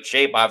in great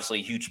shape. Obviously,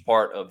 a huge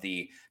part of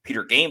the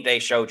Pewter Game Day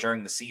show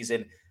during the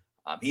season.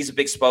 He's a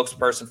big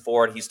spokesperson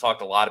for it. He's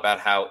talked a lot about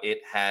how it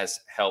has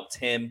helped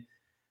him.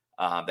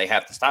 They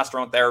have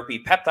testosterone therapy,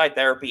 peptide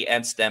therapy,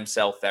 and stem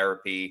cell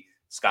therapy.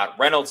 Scott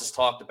Reynolds has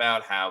talked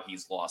about how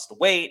he's lost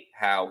weight,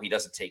 how he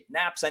doesn't take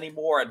naps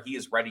anymore, and he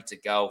is ready to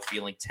go,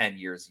 feeling 10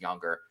 years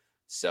younger.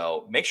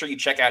 So make sure you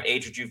check out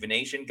Age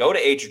Rejuvenation. Go to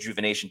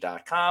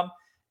agerejuvenation.com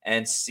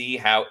and see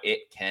how it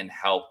can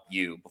help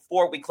you.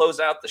 Before we close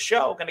out the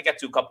show, I'm going to get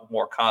to a couple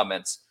more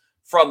comments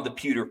from the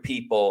Pewter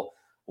people.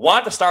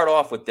 Wanted to start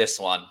off with this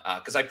one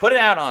because I put it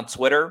out on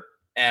Twitter,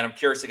 and I'm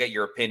curious to get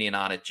your opinion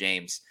on it,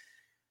 James.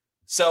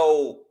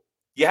 So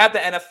you have the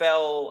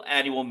NFL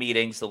annual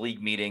meetings, the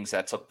league meetings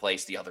that took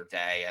place the other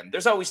day, and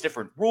there's always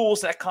different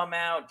rules that come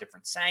out,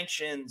 different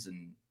sanctions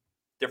and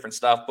different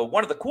stuff. But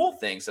one of the cool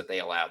things that they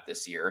allowed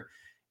this year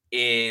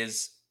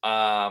is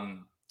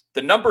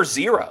the number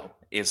 0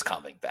 is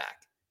coming back.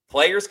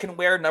 Players can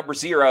wear number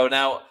 0.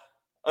 Now,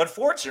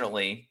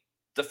 unfortunately,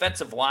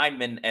 defensive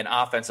linemen and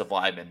offensive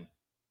linemen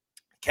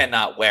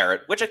cannot wear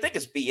it, which I think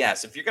is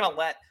BS. If you're going to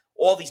let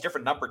all these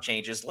different number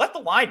changes, let the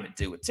linemen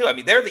do it too. I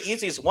mean, they're the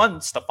easiest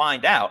ones to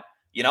find out.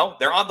 You know,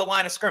 they're on the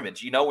line of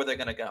scrimmage. You know where they're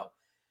going to go.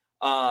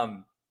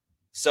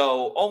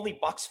 So only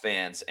Bucs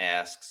fans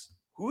asks,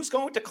 who's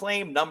going to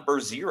claim number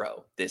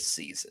 0 this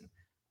season?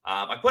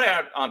 I put it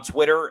out on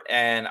Twitter,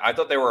 and I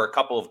thought there were a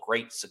couple of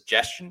great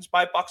suggestions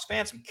by Bucs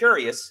fans. I'm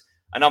curious.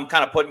 I know I'm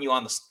kind of putting you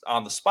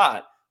on the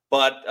spot,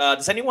 but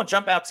does anyone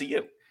jump out to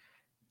you?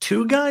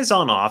 2 guys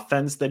on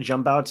offense that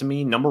jump out to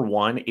me. Number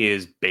 1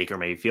 is Baker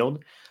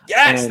Mayfield.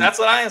 Yes, that's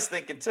what I was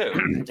thinking too.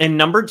 And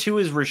number 2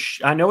 is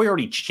I know he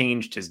already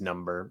changed his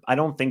number. I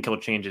don't think he'll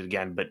change it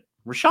again, but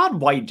Rachaad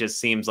White just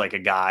seems like a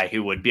guy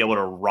who would be able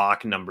to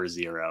rock number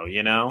 0,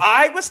 you know?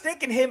 I was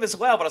thinking him as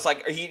well, but it's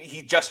like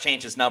he just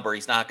changed his number.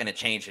 He's not going to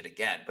change it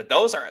again. But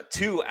those are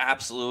 2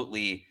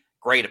 absolutely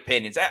great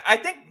opinions. I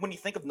think when you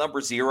think of number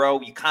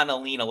 0, you kind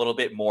of lean a little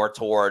bit more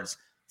towards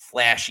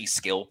flashy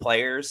skill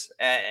players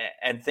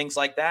and things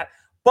like that.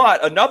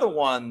 But another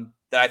one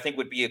that I think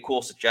would be a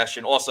cool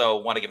suggestion,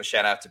 also want to give a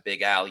shout out to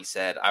Big Al. He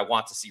said, I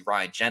want to see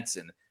Ryan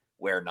Jensen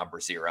wear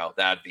number 0.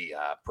 That'd be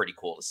pretty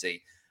cool to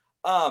see.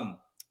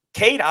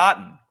 Cade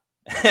Otton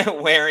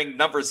wearing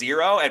number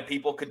 0, and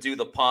people could do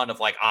the pun of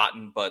like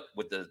Otton, but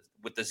with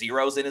the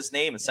zeros in his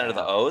name instead of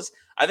the O's.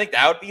 I think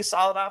that would be a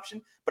solid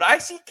option. But I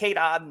see Cade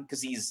Otton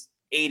because he's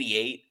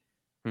 88.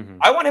 Mm-hmm.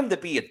 I want him to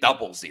be a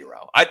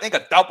 00. I think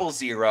a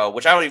 00,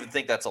 which I don't even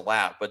think that's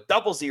allowed, but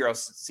 00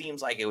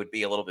 seems like it would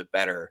be a little bit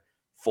better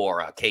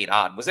for Cade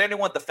Otton. Was there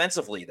anyone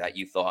defensively that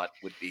you thought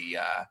would be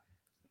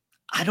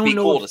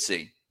cool to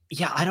see?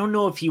 Yeah, I don't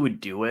know if he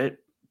would do it,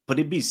 but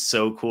it'd be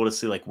so cool to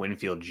see like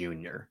Winfield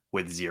Jr.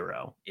 with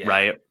 0,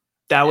 right?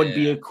 That would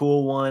be a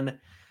cool one.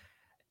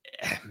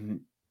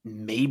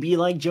 Maybe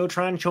like Joe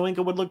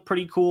Tryon-Shoyinka would look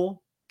pretty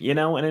cool, you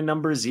know, in a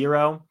number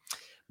 0.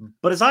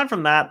 But aside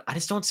from that, I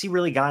just don't see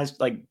really guys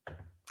like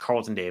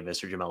Carlton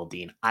Davis or Jamel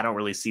Dean. I don't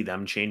really see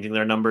them changing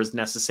their numbers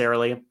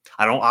necessarily.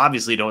 I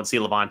obviously don't see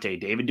Levante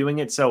David doing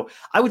it. So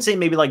I would say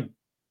maybe like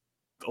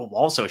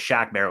also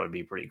Shaq Barrett would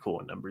be pretty cool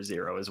in number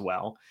 0 as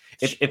well.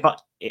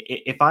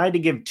 If I had to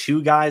give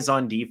 2 guys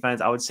on defense,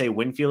 I would say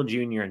Winfield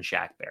Jr. and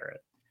Shaq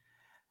Barrett.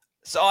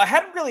 So I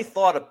hadn't really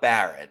thought of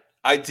Barrett.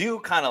 I do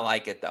kind of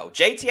like it though.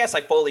 JTS,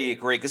 I fully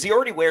agree because he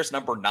already wears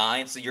number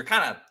 9. So you're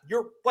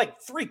like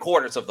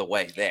 3/4 of the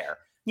way there.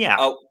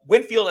 Yeah.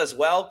 Winfield as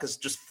well, because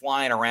just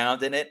flying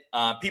around in it.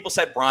 People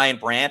said Brian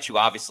Branch, who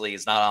obviously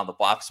is not on the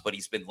Bucs, but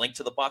he's been linked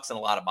to the Bucs in a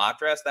lot of mock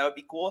drafts. That would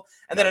be cool.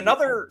 And then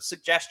another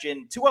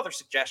suggestion, two other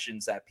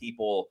suggestions that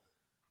people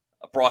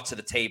brought to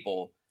the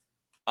table.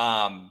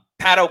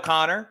 Pat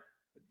O'Connor,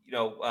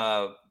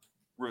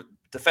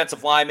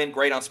 defensive lineman,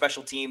 great on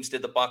special teams,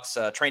 did the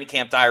Bucs training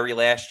camp diary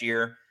last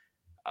year.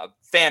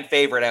 Fan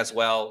favorite as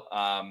well.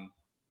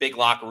 Big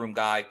locker room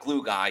guy,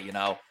 glue guy,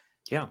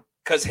 Yeah.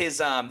 Because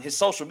his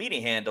social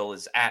media handle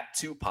is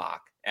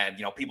 @Tupac, and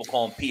people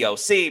call him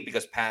POC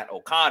because Pat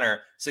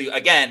O'Connor. So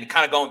again,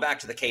 kind of going back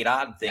to the Kate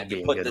Otten thing,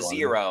 you put the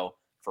 0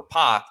 for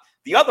Pac.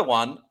 The other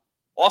one,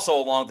 also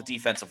along the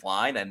defensive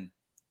line and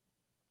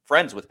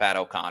friends with Pat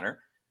O'Connor,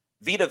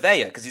 Vita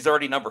Vea, because he's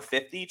already number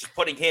 50. Just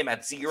putting him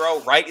at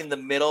 0 right in the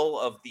middle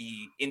of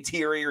the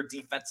interior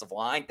defensive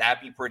line,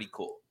 that'd be pretty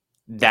cool.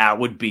 That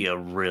would be a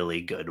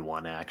really good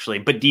one, actually.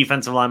 But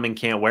defensive linemen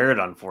can't wear it,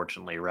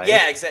 unfortunately, right?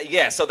 Yeah, exactly.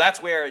 Yeah, so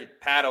that's where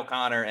Pat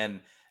O'Connor and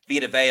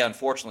Vita Vea,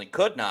 unfortunately,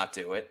 could not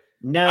do it.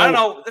 No, I don't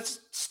know. That's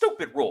a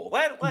stupid rule.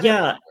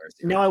 Yeah.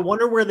 Now, I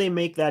wonder where they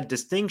make that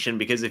distinction,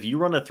 because if you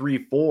run a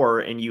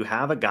 3-4 and you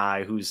have a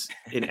guy who's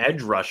an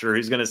edge rusher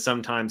who's going to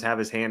sometimes have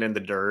his hand in the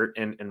dirt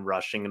and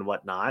rushing and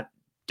whatnot,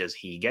 does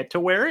he get to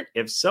wear it?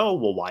 If so,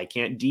 well, why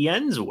can't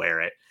DNs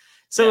wear it?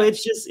 So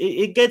it's just,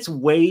 it gets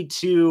way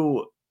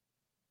too...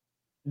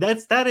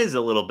 That is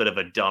a little bit of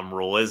a dumb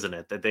rule, isn't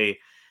it? That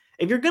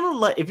if you're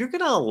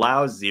gonna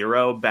allow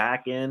 0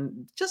 back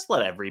in, just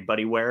let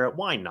everybody wear it.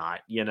 Why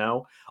not?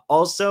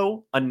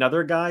 Also,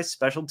 another guy,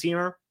 special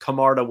teamer,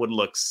 Camarda would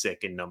look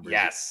sick in numbers.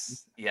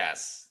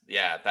 Yes,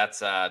 yeah.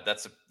 That's a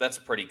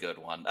pretty good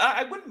one.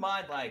 I wouldn't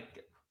mind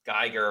like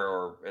Geiger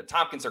or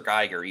Tompkins or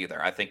Geiger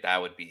either. I think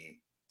that would be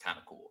kind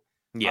of cool.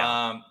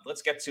 Yeah.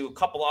 Let's get to a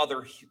couple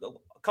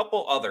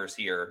others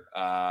here.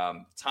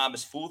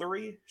 Thomas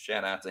Foolery,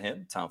 shout out to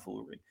him, Tom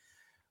Foolery.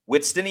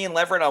 With Stinney and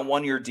Leverett on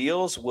 1-year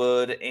deals,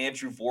 would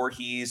Andrew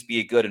Voorhees be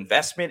a good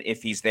investment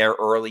if he's there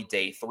early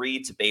day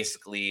 3 to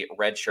basically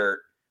redshirt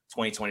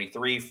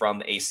 2023 from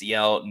the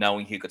ACL,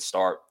 knowing he could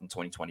start in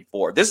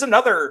 2024? This is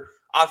another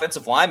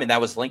offensive lineman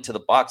that was linked to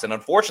the Bucs, and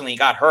unfortunately he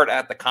got hurt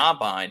at the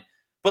combine,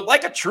 but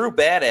like a true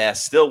badass,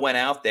 still went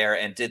out there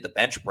and did the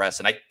bench press,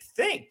 and I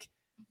think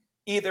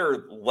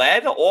either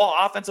led all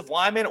offensive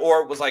linemen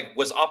or was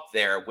up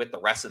there with the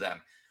rest of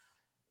them.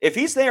 If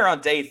he's there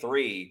on day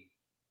 3,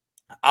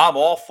 I'm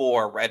all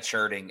for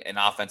redshirting an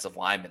offensive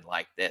lineman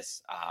like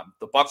this.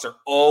 The Bucs are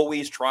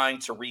always trying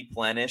to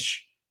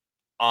replenish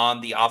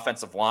on the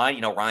offensive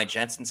line. Ryan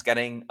Jensen's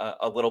getting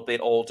a little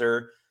bit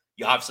older.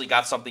 You obviously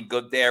got something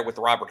good there with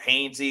Robert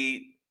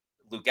Hainsey.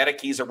 Lou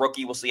Gedecke's a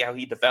rookie. We'll see how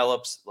he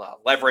develops.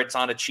 Leverett's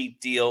on a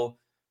cheap deal.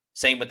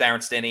 Same with Darren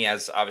Stinney,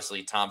 as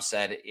obviously Tom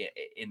said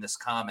in this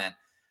comment.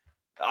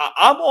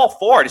 I'm all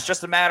for it. It's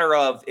just a matter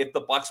of if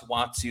the Bucs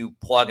want to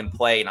plug and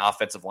play an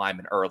offensive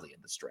lineman early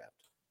in this draft.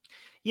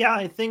 Yeah,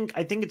 I think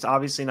it's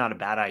obviously not a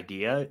bad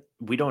idea.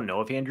 We don't know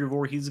if Andrew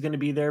Voorhees is going to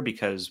be there,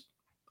 because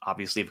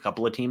obviously if a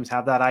couple of teams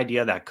have that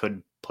idea, that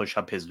could push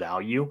up his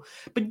value.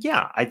 But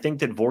yeah, I think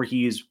that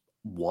Voorhees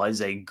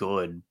was a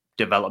good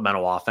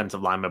developmental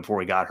offensive lineman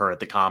before he got hurt at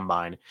the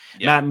combine.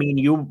 Yeah. Matt, me and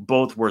you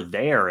both were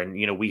there,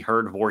 and we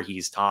heard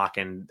Voorhees talk,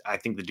 and I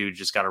think the dude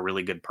just got a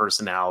really good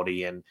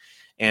personality and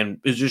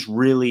is just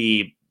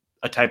really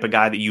a type of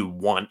guy that you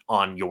want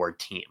on your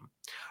team,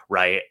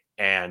 right?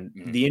 And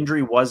the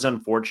injury was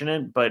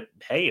unfortunate, but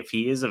hey, if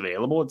he is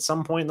available at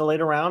some point in the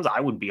later rounds, I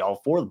would be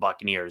all for the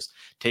Buccaneers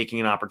taking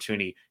an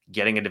opportunity,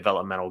 getting a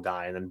developmental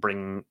guy, and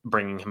then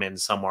bringing him in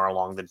somewhere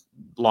along the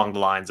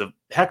lines of,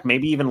 heck,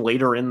 maybe even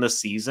later in the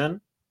season,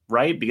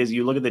 right? Because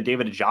you look at the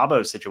David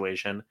Ajabo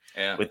situation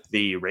with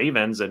the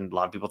Ravens, and a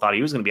lot of people thought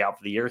he was going to be out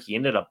for the year. He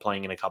ended up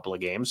playing in a couple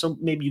of games, so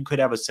maybe you could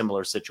have a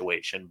similar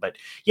situation. But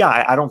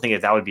yeah, I don't think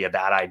that would be a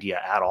bad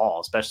idea at all,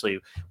 especially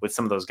with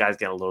some of those guys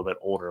getting a little bit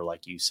older,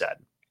 like you said.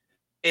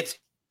 It's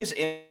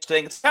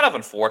interesting. It's kind of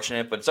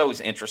unfortunate, but it's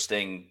always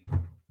interesting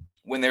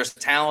when there's a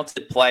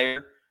talented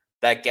player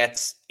that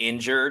gets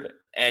injured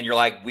and you're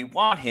like, we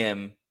want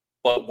him,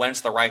 but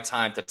when's the right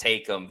time to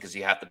take him? Because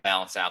you have to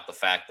balance out the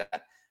fact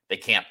that they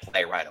can't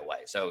play right away.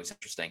 So it's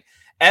interesting.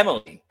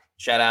 Emily,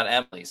 shout out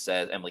Emily,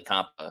 Emily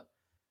Compa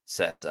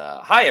said,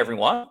 hi,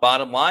 everyone.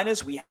 Bottom line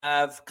is we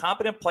have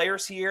competent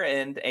players here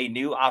and a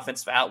new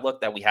offensive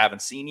outlook that we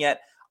haven't seen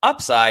yet.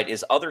 Upside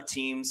is other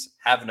teams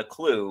having a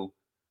clue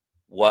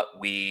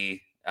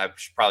I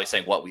should probably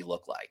say what we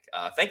look like.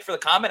 Thank you for the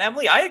comment,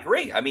 Emily. I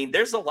agree. I mean,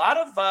 there's a lot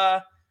of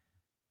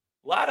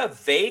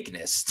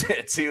vagueness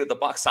to the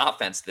Bucs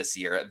offense this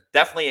year.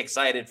 Definitely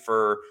excited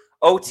for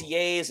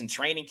OTAs and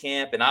training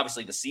camp and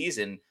obviously the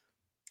season,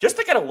 just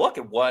to get a look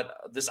at what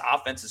this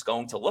offense is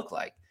going to look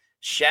like.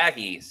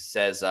 Shaggy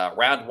says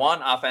round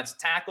 1, offensive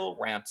tackle,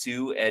 round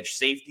 2, edge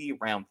safety,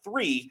 round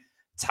 3,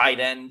 tight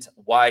end,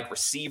 wide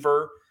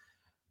receiver.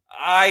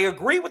 I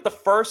agree with the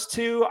first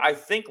 2. I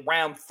think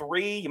round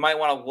 3, you might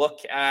want to look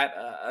at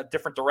a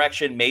different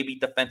direction, maybe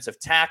defensive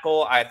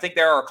tackle. I think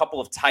there are a couple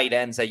of tight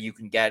ends that you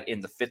can get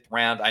in the 5th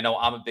round. I know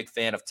I'm a big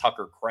fan of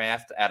Tucker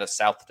Kraft out of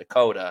South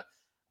Dakota.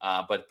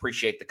 but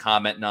appreciate the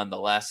comment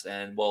nonetheless.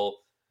 And we'll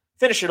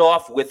finish it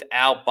off with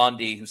Al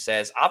Bundy, who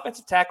says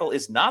offensive tackle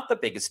is not the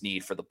biggest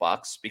need for the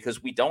Bucs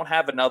because we don't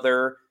have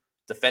another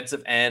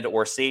defensive end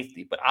or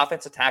safety, but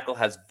offensive tackle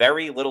has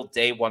very little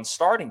day one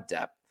starting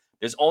depth.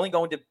 There's only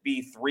going to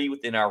be 3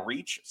 within our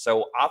reach,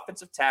 so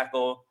offensive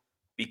tackle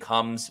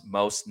becomes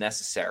most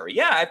necessary.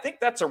 Yeah, I think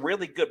that's a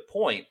really good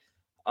point.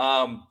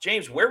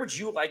 James, where would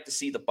you like to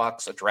see the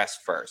Bucs address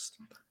first?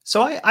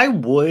 So I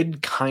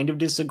would kind of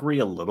disagree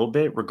a little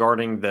bit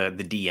regarding the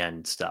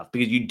DN stuff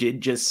because you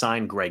did just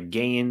sign Greg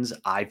Gaines.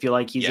 I feel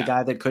like he's a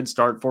guy that could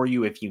start for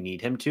you if you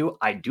need him to.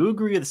 I do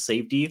agree with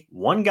safety.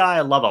 One guy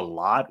I love a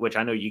lot, which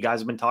I know you guys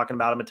have been talking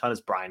about him a ton,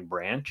 is Brian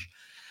Branch.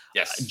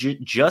 Yes.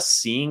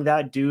 Just seeing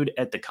that dude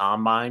at the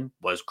combine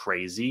was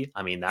crazy.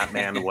 I mean, that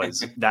man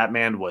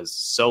was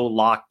so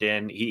locked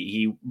in.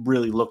 He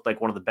really looked like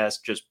one of the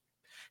best just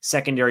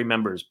secondary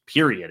members,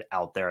 period,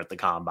 out there at the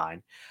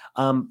combine.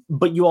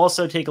 But you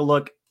also take a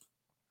look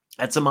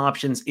at some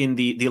options in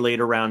the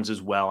later rounds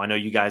as well. I know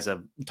you guys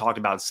have talked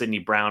about Sidney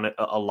Brown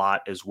a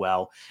lot as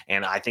well.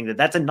 And I think that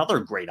that's another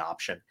great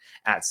option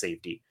at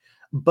safety.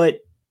 But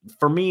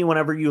for me,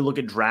 whenever you look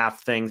at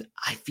draft things,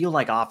 I feel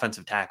like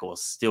offensive tackle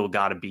has still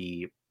got to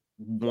be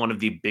one of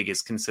the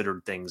biggest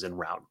considered things in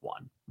round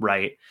 1,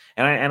 right?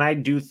 And I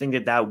do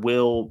think that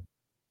will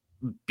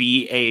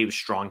be a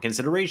strong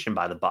consideration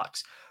by the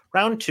Bucs.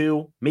 Round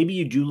 2, maybe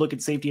you do look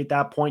at safety at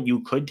that point.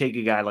 You could take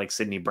a guy like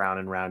Sidney Brown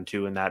in round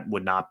 2, and that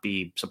would not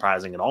be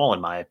surprising at all,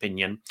 in my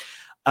opinion.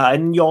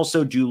 And you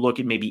also do look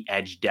at maybe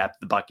edge depth.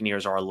 The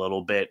Buccaneers are a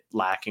little bit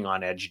lacking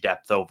on edge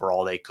depth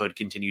overall. They could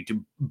continue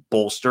to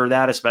bolster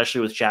that,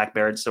 especially with Shaq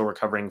Barrett still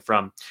recovering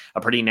from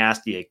a pretty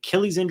nasty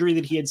Achilles injury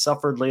that he had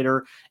suffered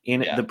later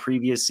in the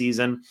previous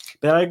season.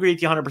 But I agree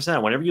with you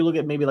 100%. Whenever you look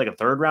at maybe like a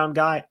third round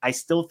guy, I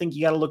still think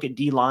you got to look at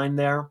D-line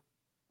there.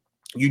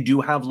 You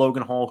do have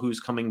Logan Hall, who's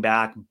coming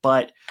back,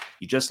 but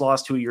you just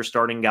lost 2 of your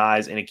starting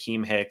guys in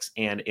Akeem Hicks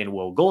and in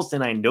Will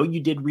Golston. I know you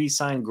did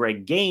re-sign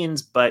Greg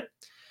Gaines, but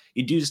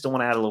you do still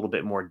want to add a little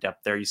bit more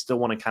depth there. You still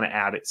want to kind of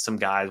add some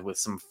guys with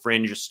some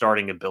fringe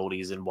starting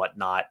abilities and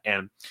whatnot.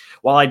 And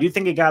while I do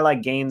think a guy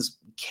like Gaines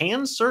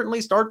can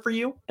certainly start for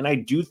you, and I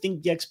do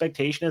think the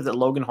expectation is that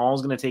Logan Hall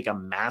is going to take a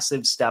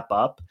massive step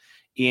up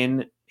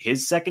in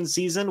his second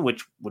season,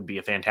 which would be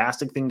a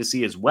fantastic thing to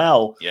see as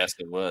well. Yes,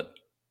 it would.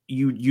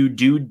 You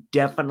do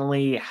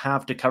definitely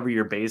have to cover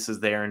your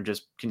bases there and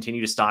just continue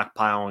to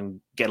stockpile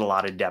and get a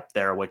lot of depth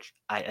there, which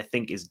I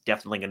think is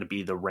definitely going to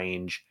be the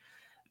range,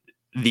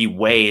 the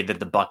way that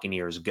the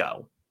Buccaneers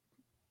go.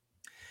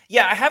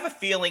 Yeah, I have a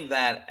feeling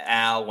that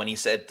Al, when he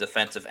said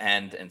defensive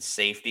end and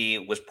safety,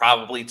 was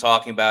probably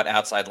talking about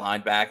outside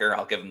linebacker.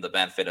 I'll give him the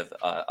benefit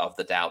of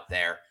the doubt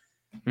there.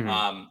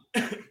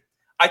 Mm-hmm.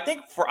 I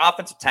think for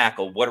offensive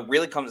tackle, what it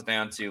really comes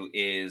down to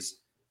is,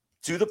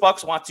 do the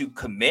Bucs want to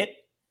commit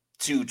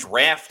to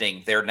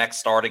drafting their next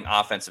starting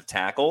offensive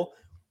tackle,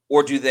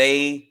 or do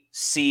they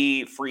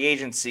see free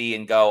agency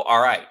and go,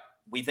 all right,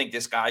 we think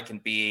this guy can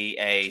be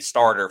a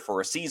starter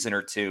for a season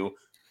or two,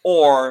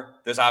 or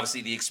there's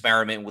obviously the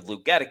experiment with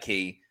Luke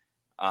Gedeke.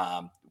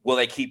 Will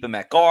they keep him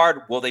at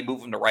guard? Will they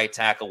move him to right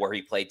tackle where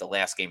he played the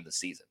last game of the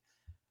season?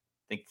 I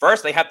think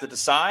first they have to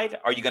decide,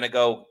 are you going to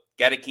go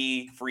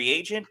Gedeke free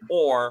agent,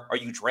 or are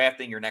you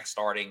drafting your next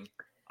starting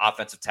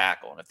offensive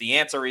tackle? And if the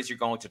answer is you're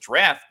going to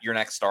draft your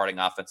next starting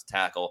offensive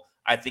tackle,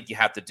 I think you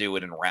have to do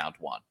it in round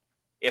 1.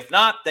 If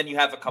not, then you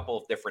have a couple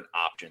of different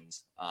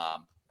options.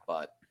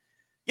 But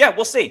yeah,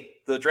 we'll see.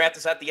 The draft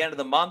is at the end of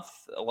the month.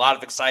 A lot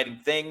of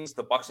exciting things.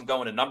 The Bucs can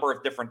go in a number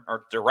of different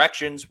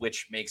directions,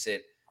 which makes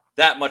it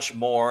that much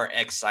more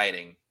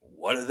exciting.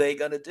 What are they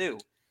going to do?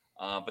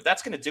 But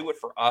that's going to do it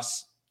for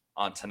us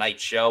on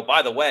tonight's show.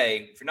 By the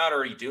way, if you're not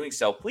already doing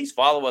so, please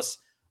follow us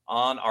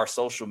on our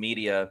social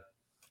media,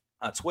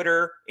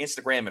 Twitter,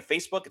 Instagram, and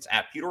Facebook. It's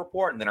at Pewter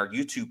Report. And then our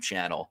YouTube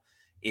channel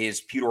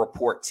is Pewter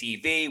Report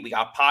TV. We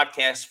got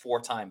podcasts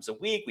 4 times a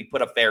week. We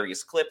put up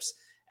various clips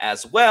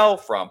as well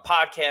from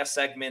podcast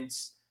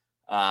segments,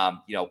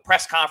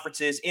 press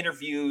conferences,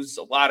 interviews,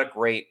 a lot of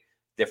great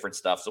different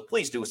stuff. So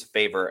please do us a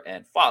favor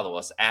and follow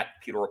us at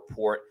Pewter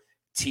Report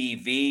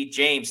TV.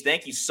 James,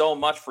 thank you so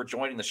much for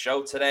joining the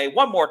show today.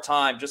 One more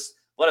time, just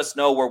let us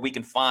know where we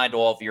can find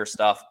all of your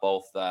stuff,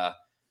 both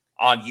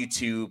on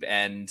YouTube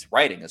and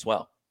writing as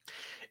well.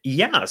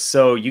 Yeah,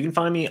 so you can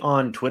find me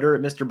on Twitter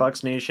at Mr.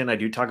 Bucs Nation. I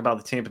do talk about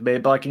the Tampa Bay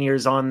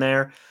Buccaneers on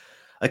there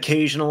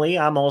occasionally.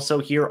 I'm also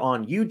here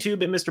on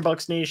YouTube at Mr.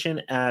 Bucs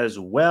Nation as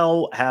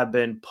well. Have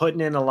been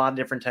putting in a lot of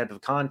different type of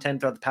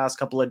content throughout the past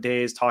couple of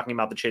days, talking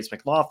about the Chase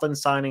McLaughlin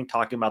signing,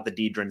 talking about the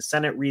Deidre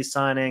Sennett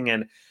re-signing,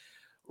 and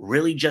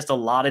really just a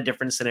lot of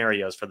different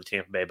scenarios for the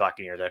Tampa Bay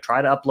Buccaneers. I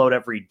try to upload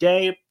every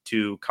day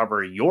to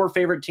cover your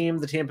favorite team,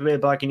 the Tampa Bay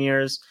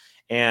Buccaneers,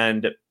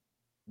 and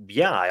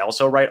yeah, I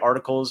also write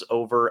articles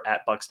over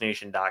at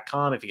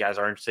bucsnation.com. If you guys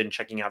are interested in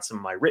checking out some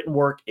of my written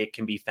work, it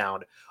can be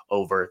found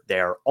over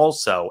there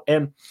also.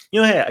 And,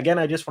 hey, again,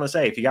 I just want to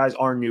say, if you guys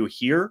are new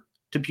here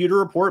to Pewter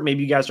Report,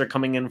 maybe you guys are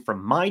coming in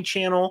from my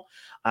channel.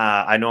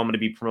 I know I'm going to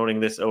be promoting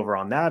this over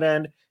on that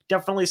end.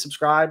 Definitely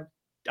subscribe,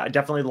 I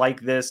definitely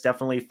like this.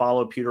 Definitely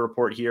follow Pewter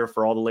Report here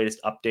for all the latest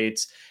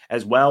updates,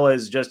 as well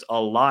as just a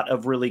lot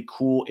of really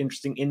cool,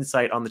 interesting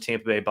insight on the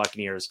Tampa Bay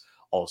Buccaneers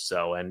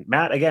also. And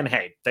Matt, again,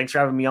 hey, thanks for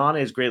having me on.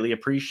 It's greatly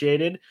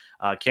appreciated.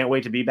 Can't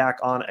wait to be back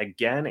on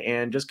again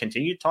and just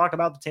continue to talk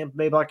about the Tampa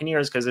Bay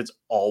Buccaneers because it's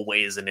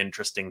always an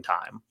interesting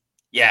time.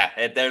 Yeah,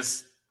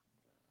 there's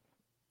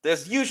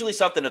usually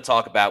something to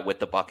talk about with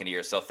the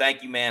Buccaneers. So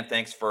thank you, man.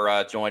 Thanks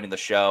for joining the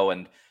show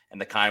and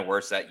the kind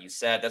words that you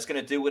said. That's going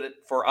to do it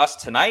for us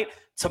tonight.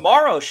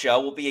 Tomorrow's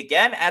show will be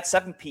again at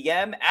 7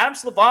 p.m. Adam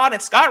Slavon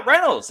and Scott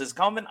Reynolds is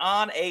coming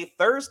on a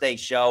Thursday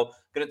show.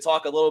 Going to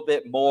talk a little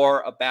bit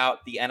more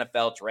about the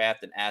NFL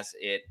draft and as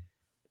it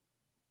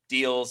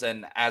deals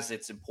and as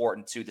it's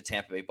important to the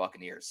Tampa Bay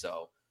Buccaneers.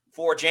 So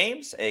for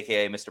James,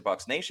 a.k.a. Mr.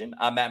 Bucs Nation,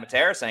 I'm Matt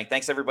Matera saying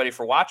thanks, everybody,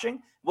 for watching.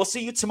 We'll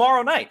see you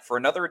tomorrow night for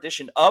another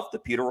edition of the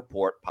Pewter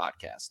Report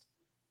podcast.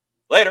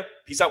 Later.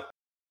 Peace out.